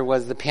brother,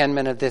 was the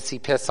penman of this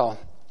epistle.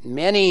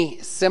 Many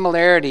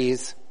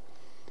similarities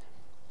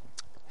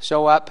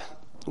show up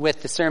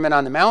with the Sermon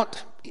on the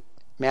Mount,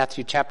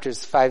 Matthew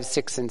chapters 5,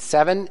 6, and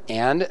 7,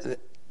 and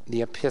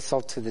the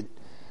epistle to the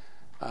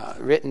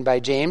written by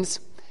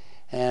James.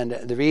 And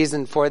the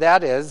reason for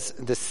that is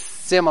the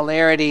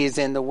similarities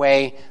in the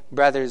way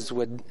brothers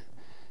would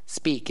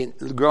speak,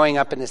 growing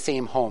up in the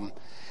same home.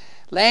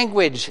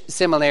 Language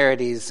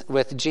similarities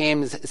with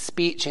James'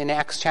 speech in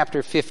Acts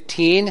chapter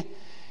 15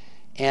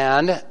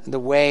 and the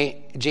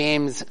way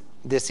James,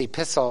 this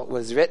epistle,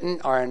 was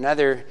written are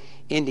another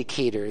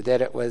indicator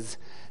that it was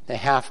the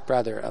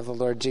half-brother of the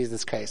Lord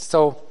Jesus Christ.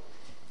 So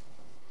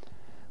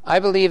I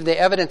believe the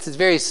evidence is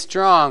very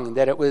strong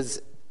that it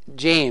was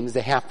James,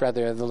 the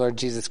half-brother of the Lord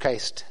Jesus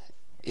Christ,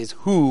 is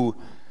who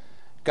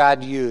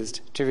God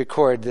used to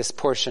record this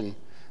portion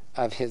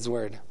of his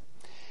word.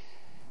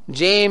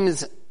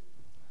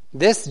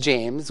 This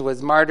James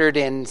was martyred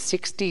in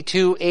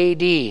 62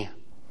 AD,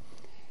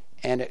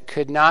 and it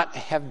could not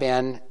have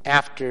been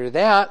after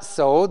that,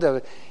 so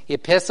the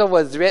epistle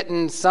was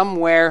written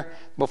somewhere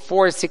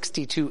before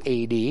 62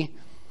 AD.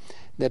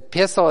 The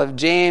epistle of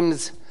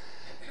James,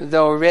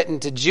 though written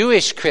to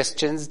Jewish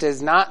Christians,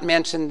 does not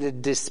mention the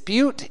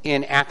dispute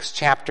in Acts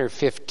chapter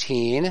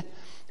 15,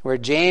 where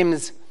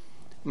James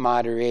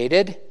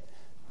moderated.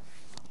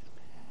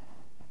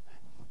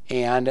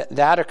 And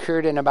that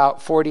occurred in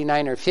about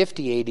 49 or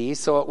 50 AD,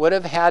 so it would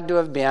have had to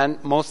have been,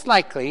 most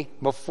likely,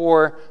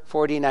 before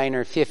 49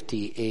 or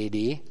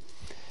 50 AD.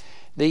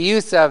 The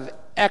use of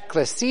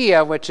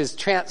ecclesia, which is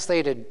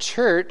translated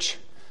church,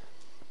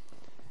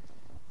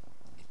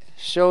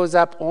 shows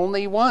up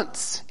only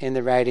once in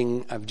the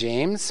writing of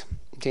James,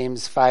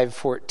 James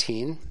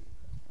 5:14.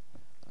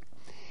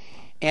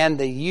 And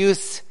the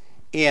use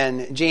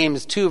in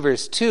James 2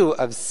 verse 2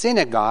 of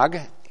synagogue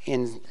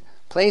in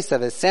place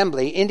of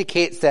assembly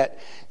indicates that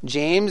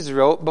James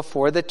wrote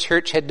before the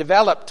church had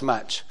developed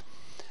much,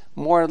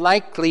 more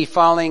likely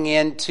falling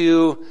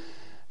into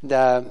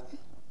the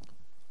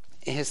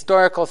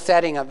historical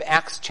setting of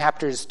Acts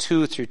chapters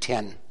 2 through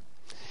 10.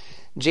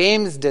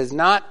 James does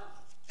not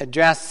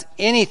address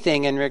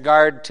anything in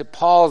regard to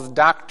Paul's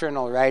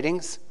doctrinal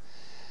writings,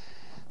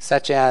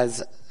 such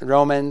as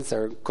Romans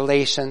or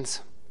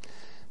Galatians.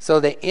 So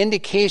the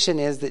indication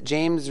is that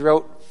James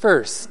wrote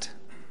first.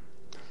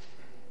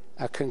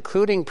 A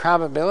concluding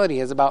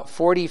probability is about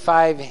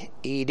 45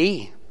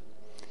 AD.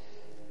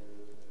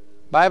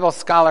 Bible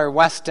scholar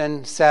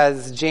Weston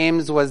says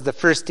James was the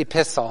first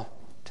epistle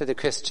to the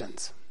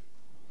Christians,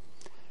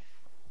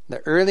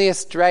 the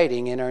earliest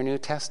writing in our New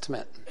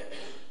Testament.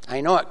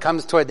 I know it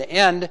comes toward the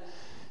end,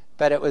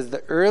 but it was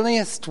the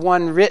earliest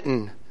one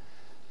written.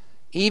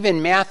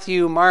 Even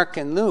Matthew, Mark,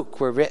 and Luke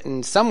were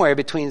written somewhere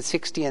between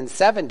 60 and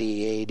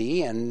 70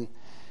 AD, and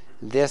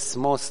this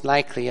most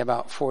likely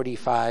about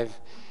 45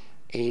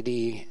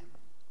 AD,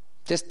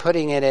 just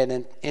putting it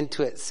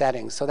into its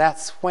setting. So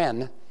that's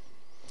when.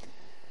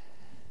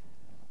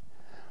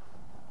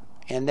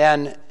 And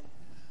then,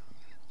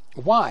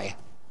 why?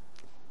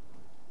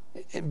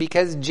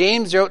 Because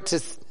James wrote to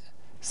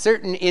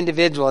certain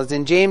individuals.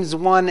 In James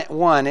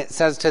 1:1, it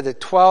says to the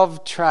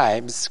 12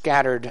 tribes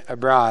scattered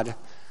abroad.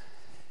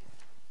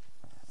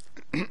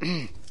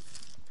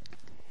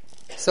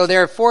 So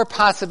there are four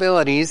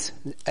possibilities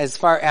as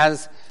far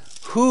as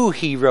who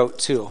he wrote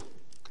to.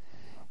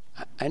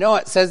 I know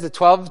it says the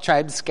 12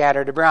 tribes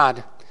scattered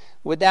abroad.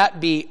 Would that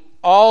be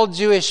all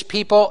Jewish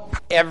people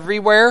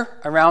everywhere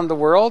around the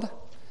world?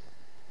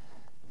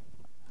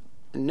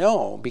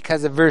 No,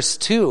 because of verse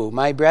 2.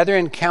 My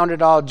brethren, count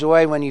it all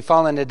joy when you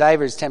fall into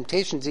divers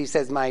temptations. He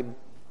says, my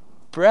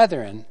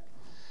brethren.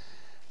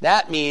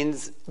 That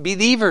means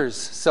believers.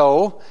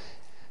 So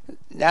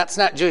that's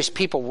not Jewish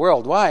people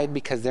worldwide,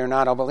 because they're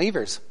not all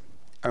believers.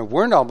 Or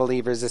weren't all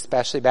believers,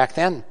 especially back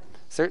then.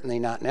 Certainly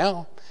not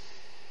now.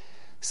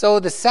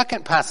 So the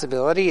second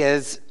possibility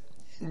is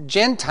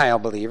Gentile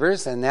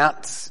believers, and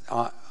that's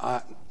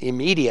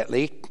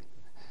immediately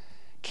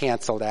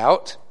canceled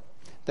out.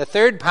 The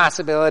third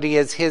possibility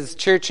is his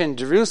church in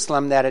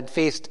Jerusalem that had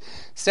faced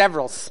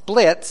several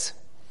splits.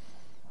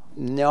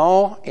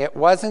 No, it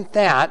wasn't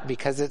that,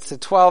 because it's the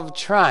 12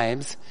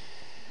 tribes.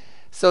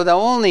 So the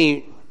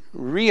only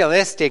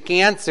realistic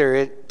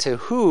answer to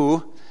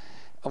who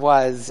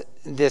was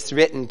this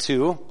written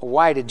to,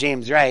 why did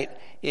James write,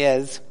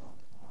 is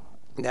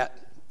that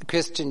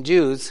Christian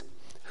Jews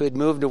who had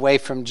moved away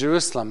from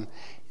Jerusalem.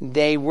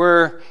 They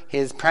were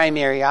his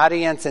primary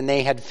audience, and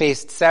they had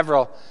faced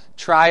several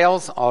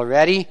trials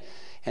already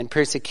and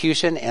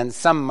persecution and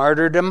some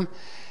martyrdom.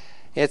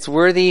 It's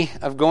worthy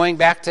of going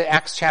back to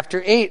Acts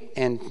chapter 8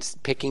 and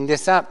picking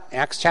this up.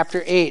 Acts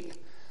chapter 8,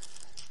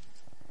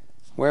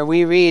 where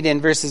we read in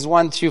verses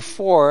 1 through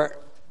 4,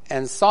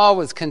 and Saul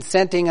was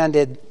consenting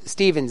unto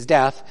Stephen's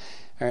death.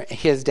 or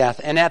his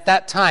death. And at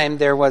that time,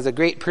 there was a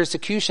great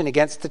persecution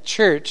against the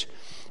church,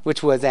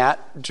 which was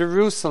at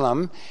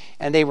Jerusalem,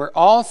 and they were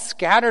all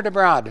scattered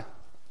abroad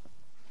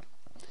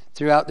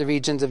throughout the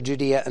regions of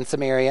Judea and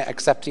Samaria,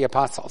 except the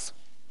apostles.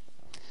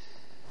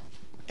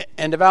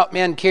 And devout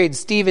men carried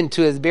Stephen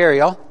to his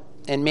burial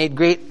and made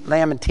great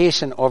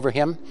lamentation over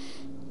him.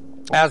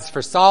 As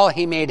for Saul,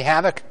 he made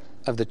havoc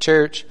of the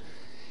church,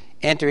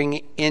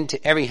 entering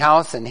into every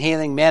house and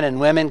hailing men and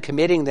women,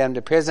 committing them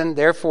to prison.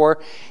 Therefore,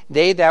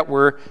 they that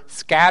were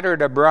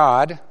scattered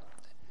abroad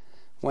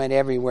went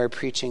everywhere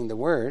preaching the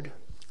word.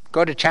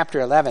 Go to chapter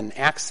 11,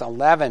 Acts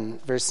 11,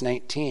 verse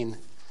 19.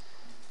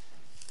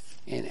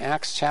 In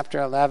Acts chapter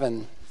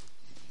 11,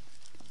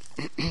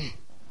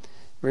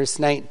 verse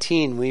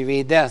 19, we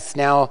read this.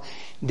 Now,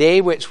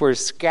 they which were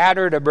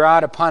scattered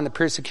abroad upon the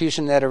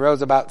persecution that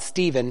arose about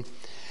Stephen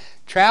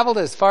traveled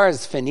as far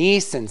as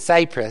Phoenice and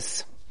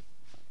Cyprus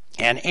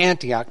and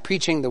Antioch,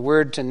 preaching the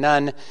word to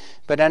none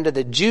but unto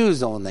the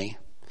Jews only.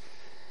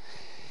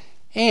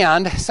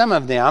 And some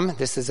of them,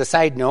 this is a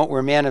side note,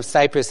 were men of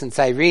Cyprus and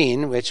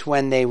Cyrene, which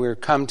when they were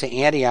come to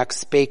Antioch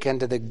spake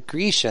unto the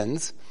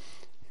Grecians,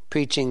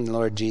 preaching the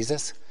Lord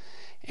Jesus.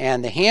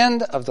 And the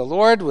hand of the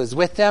Lord was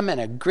with them, and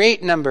a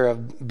great number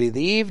of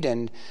believed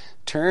and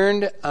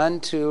turned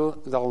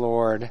unto the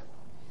Lord.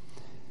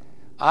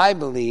 I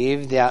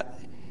believe that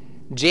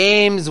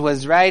James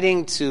was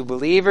writing to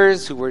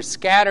believers who were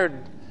scattered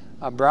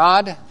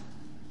abroad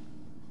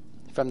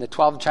from the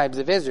 12 tribes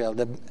of Israel,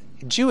 the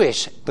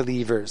Jewish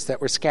believers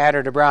that were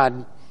scattered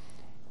abroad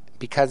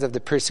because of the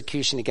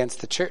persecution against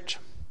the church.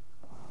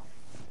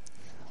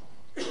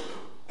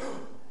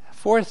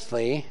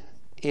 Fourthly,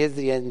 is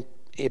the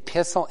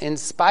epistle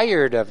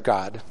inspired of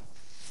God?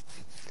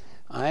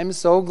 I'm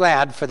so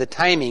glad for the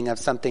timing of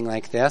something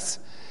like this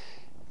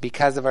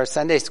because of our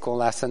Sunday school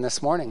lesson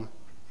this morning.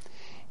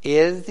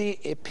 Is the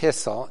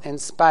epistle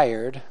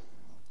inspired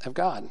of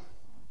God?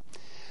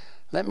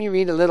 Let me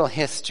read a little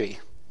history.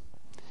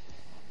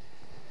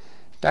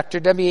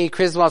 Dr. W.A.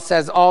 Criswell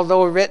says,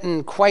 although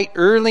written quite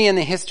early in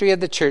the history of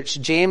the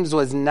church, James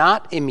was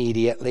not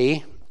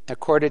immediately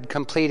accorded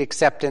complete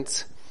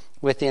acceptance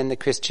within the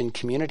Christian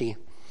community.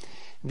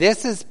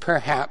 This is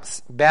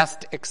perhaps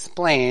best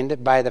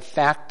explained by the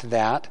fact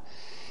that,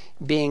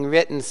 being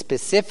written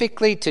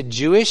specifically to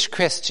Jewish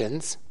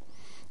Christians,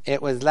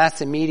 it was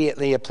less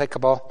immediately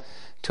applicable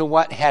to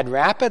what had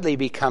rapidly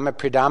become a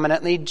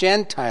predominantly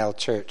Gentile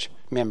church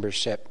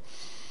membership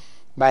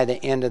by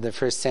the end of the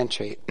first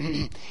century.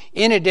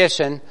 In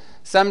addition,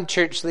 some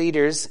church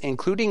leaders,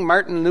 including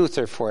Martin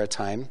Luther for a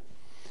time,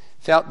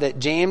 felt that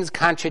James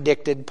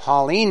contradicted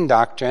Pauline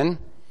doctrine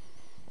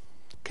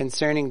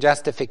concerning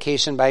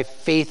justification by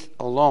faith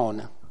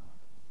alone.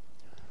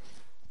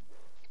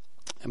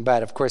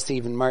 But of course,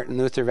 even Martin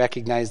Luther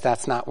recognized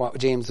that's not what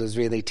James was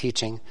really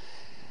teaching.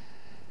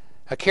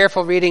 A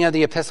careful reading of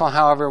the epistle,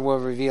 however, will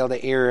reveal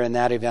the error in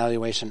that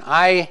evaluation.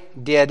 I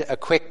did a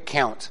quick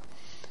count.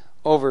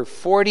 Over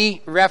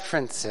 40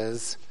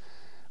 references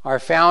are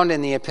found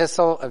in the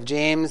epistle of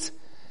James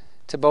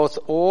to both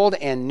Old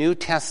and New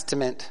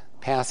Testament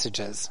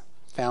passages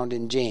found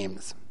in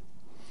James.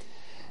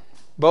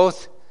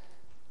 Both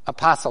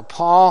Apostle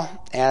Paul,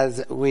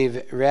 as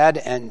we've read,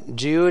 and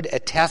Jude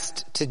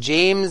attest to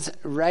James'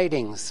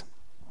 writings.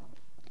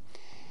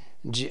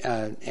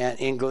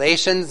 In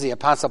Galatians, the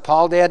Apostle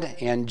Paul did,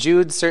 and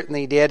Jude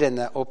certainly did in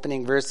the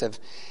opening verse of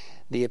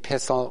the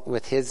epistle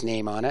with his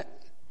name on it.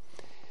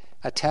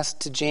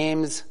 Attest to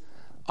James'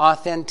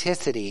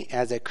 authenticity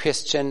as a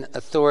Christian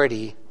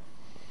authority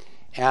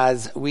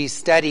as we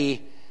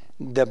study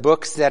the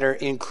books that are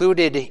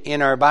included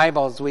in our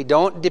Bibles. We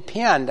don't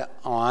depend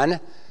on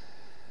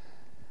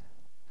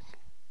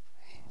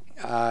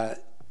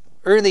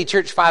early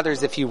church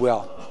fathers, if you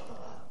will.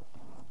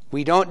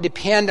 We don't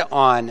depend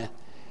on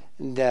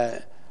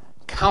the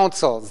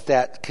councils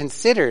that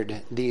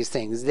considered these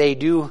things. They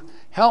do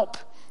help,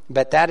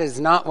 but that is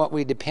not what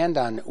we depend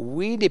on.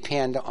 We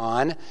depend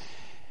on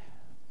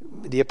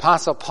the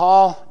Apostle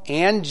Paul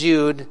and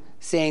Jude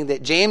saying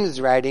that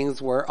James'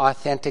 writings were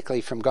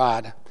authentically from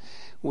God.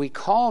 We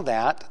call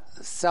that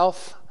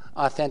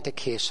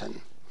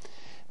self-authentication.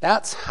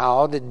 That's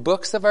how the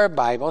books of our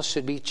Bible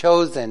should be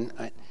chosen.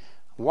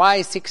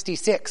 Why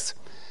 66?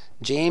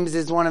 James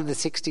is one of the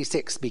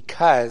 66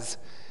 because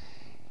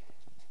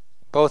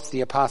both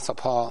the Apostle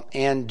Paul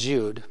and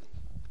Jude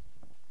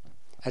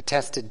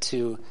attested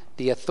to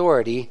the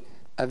authority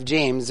of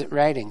James'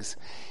 writings.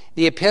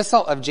 The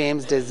epistle of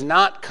James does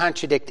not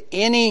contradict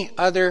any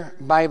other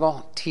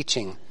Bible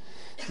teaching,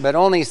 but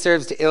only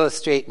serves to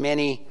illustrate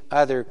many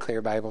other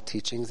clear Bible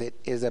teachings. It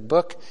is a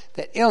book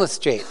that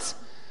illustrates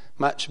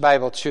much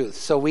Bible truth.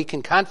 So we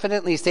can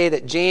confidently say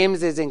that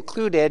James is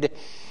included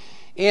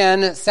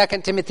in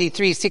 2 Timothy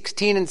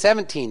 3:16 and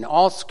 17.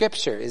 All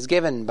Scripture is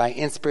given by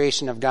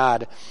inspiration of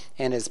God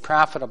and is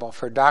profitable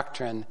for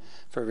doctrine,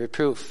 for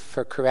reproof,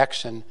 for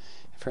correction,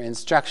 for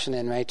instruction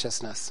in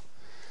righteousness,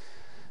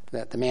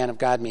 that the man of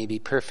God may be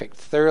perfect,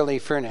 thoroughly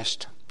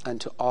furnished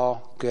unto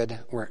all good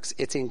works.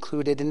 It's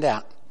included in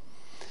that.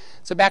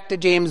 So back to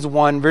James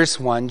 1, verse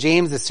 1.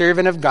 James, the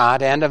servant of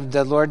God and of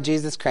the Lord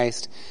Jesus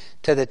Christ,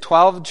 to the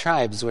 12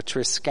 tribes which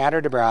were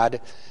scattered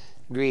abroad,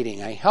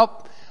 greeting. I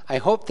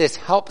hope this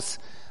helps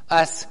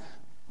us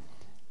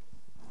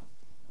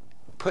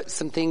put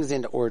some things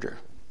into order.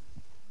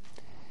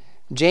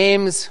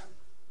 James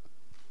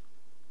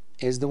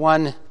is the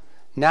one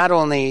not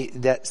only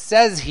that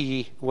says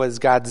he was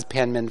God's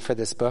penman for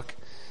this book,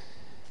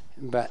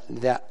 but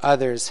that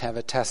others have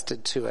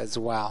attested to as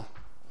well.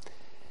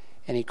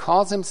 And he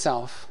calls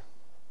himself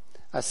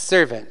a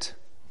servant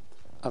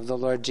of the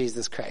Lord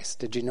Jesus Christ.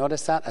 Did you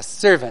notice that? A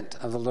servant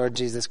of the Lord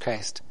Jesus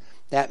Christ.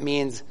 That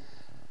means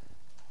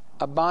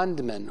a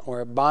bondman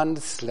or a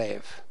bond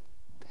slave.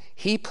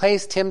 He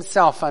placed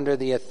himself under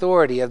the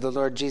authority of the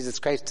Lord Jesus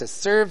Christ to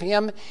serve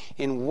him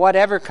in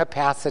whatever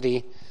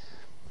capacity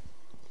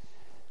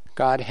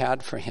God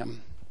had for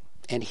him.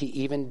 And he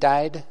even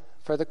died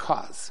for the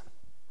cause.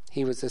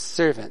 He was a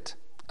servant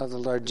of the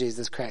Lord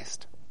Jesus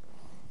Christ.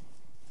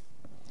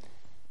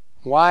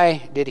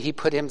 Why did he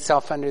put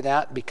himself under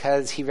that?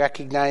 Because he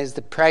recognized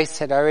the price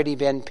had already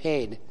been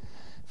paid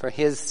for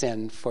his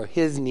sin, for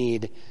his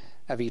need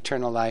of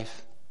eternal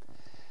life.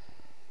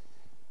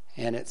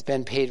 And it's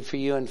been paid for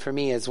you and for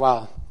me as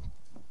well.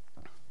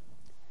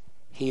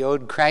 He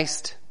owed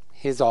Christ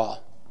his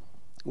all.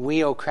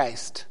 We owe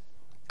Christ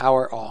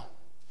our all.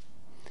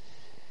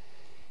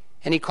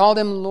 And he called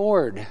him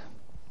Lord.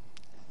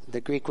 The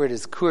Greek word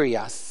is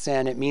kurios,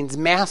 and it means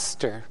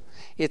master.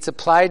 It's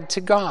applied to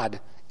God,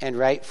 and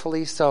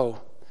rightfully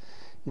so.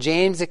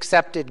 James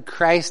accepted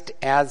Christ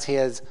as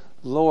his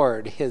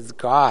Lord, his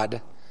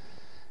God.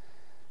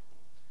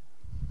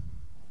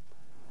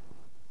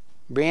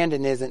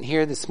 Brandon isn't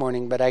here this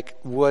morning, but I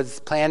was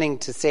planning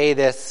to say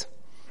this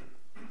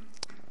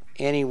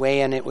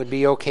anyway, and it would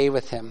be okay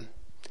with him.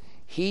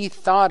 He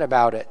thought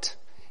about it,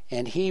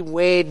 and he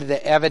weighed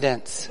the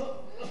evidence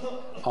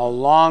a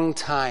long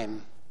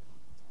time.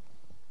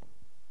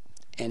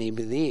 And he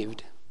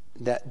believed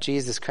that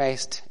Jesus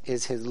Christ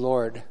is his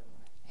Lord,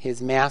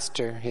 his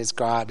Master, his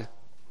God.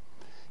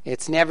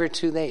 It's never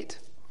too late.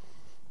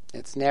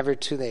 It's never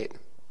too late.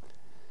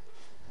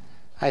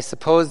 I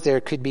suppose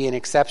there could be an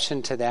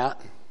exception to that.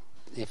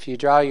 If you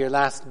draw your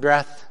last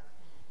breath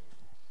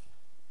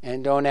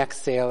and don't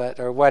exhale it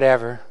or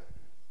whatever,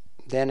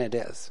 then it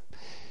is.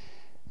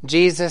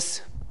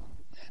 Jesus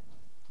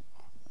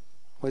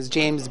was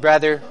James'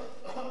 brother.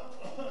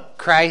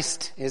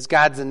 Christ is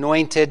God's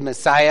anointed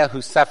Messiah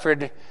who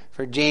suffered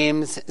for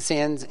James'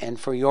 sins and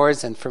for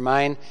yours and for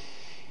mine.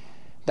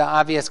 The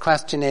obvious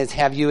question is,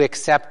 have you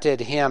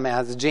accepted him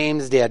as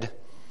James did?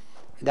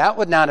 That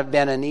would not have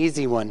been an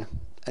easy one,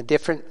 a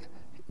different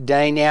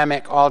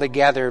dynamic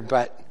altogether,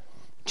 but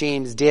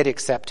James did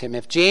accept him.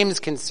 If James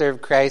can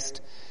serve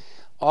Christ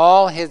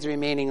all his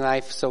remaining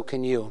life, so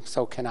can you,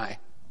 so can I.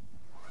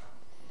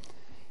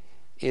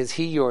 Is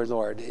he your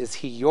Lord? Is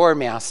he your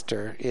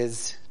master?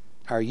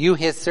 Are you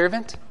his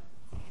servant?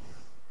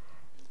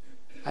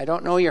 I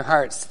don't know your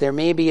hearts. There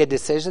may be a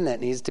decision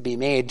that needs to be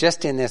made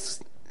just in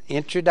this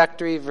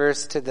introductory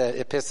verse to the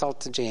epistle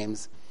to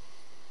James.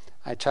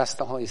 I trust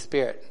the Holy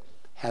Spirit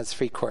has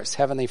free course.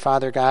 Heavenly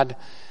Father God,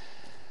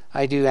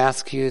 I do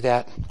ask you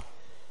that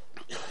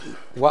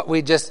what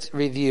we just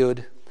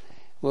reviewed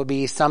will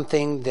be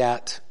something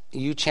that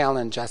you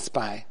challenge us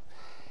by.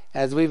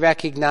 As we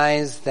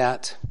recognize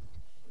that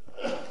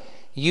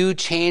you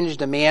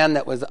changed a man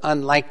that was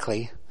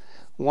unlikely,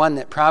 one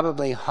that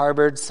probably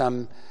harbored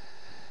some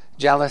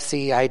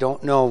jealousy. I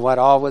don't know what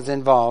all was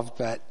involved,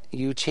 but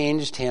you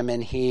changed him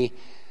and he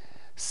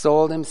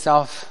sold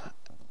himself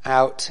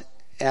out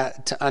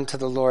unto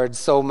the Lord.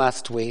 So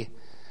must we.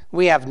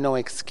 We have no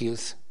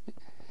excuse.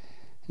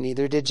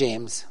 Neither did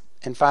James.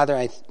 And Father,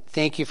 I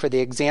thank you for the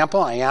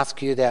example. I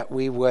ask you that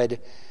we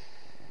would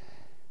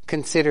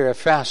consider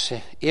afresh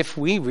if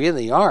we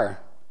really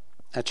are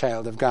a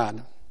child of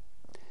God.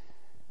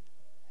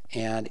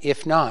 And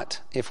if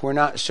not, if we're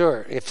not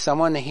sure, if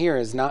someone here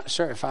is not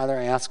sure, Father,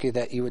 I ask you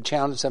that you would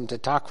challenge them to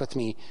talk with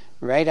me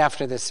right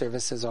after this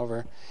service is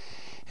over.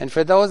 And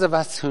for those of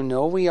us who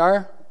know we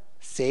are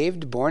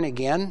saved, born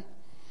again,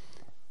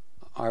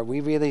 are we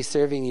really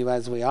serving you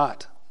as we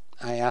ought?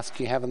 I ask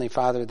you, Heavenly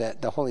Father,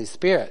 that the Holy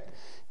Spirit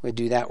would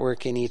do that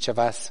work in each of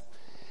us.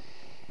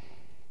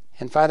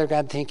 And Father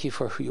God, thank you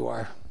for who you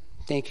are.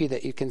 Thank you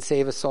that you can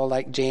save a soul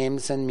like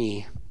James and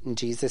me. In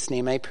Jesus'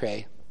 name I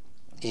pray.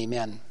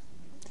 Amen.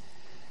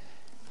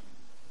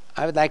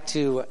 I would like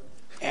to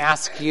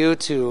ask you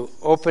to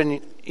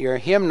open your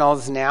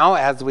hymnals now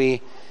as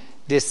we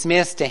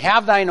dismiss to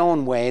Have Thine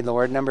Own Way,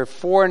 Lord, number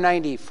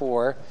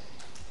 494.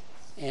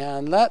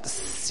 And let's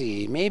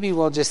see, maybe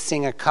we'll just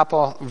sing a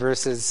couple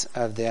verses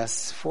of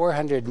this.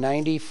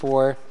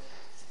 494.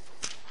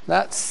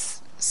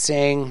 Let's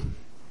sing,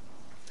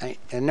 I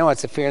know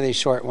it's a fairly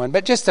short one,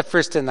 but just the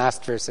first and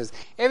last verses.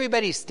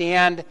 Everybody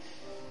stand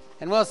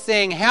and we'll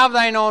sing Have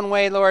Thine Own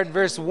Way, Lord,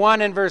 verse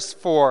 1 and verse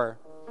 4.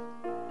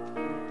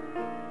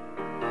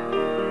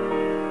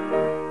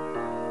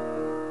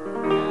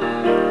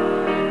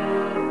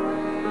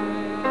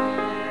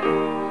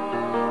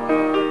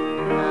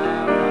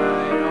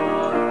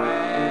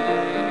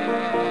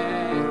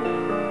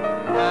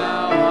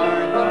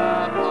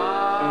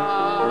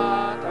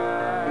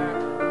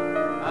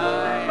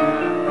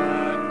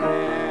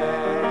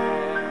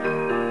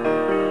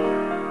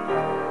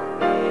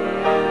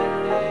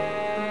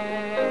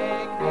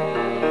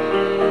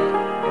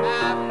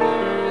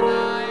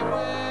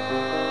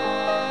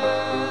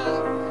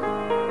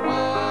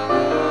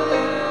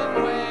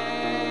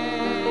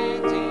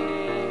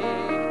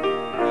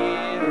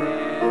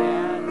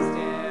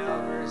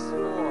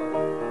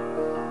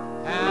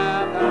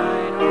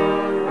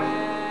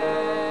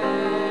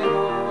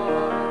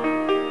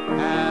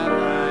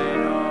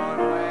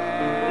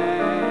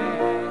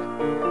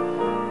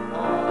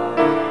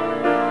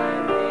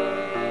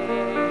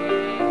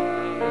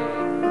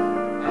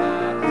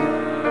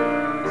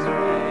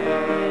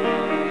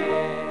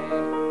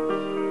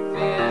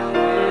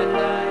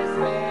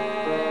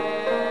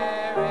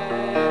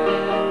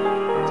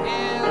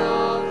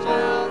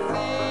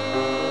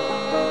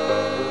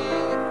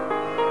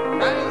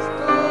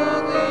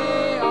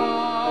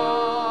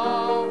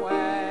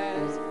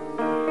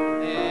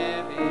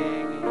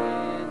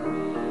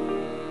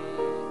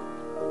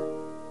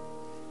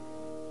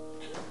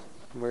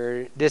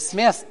 We're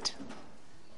dismissed.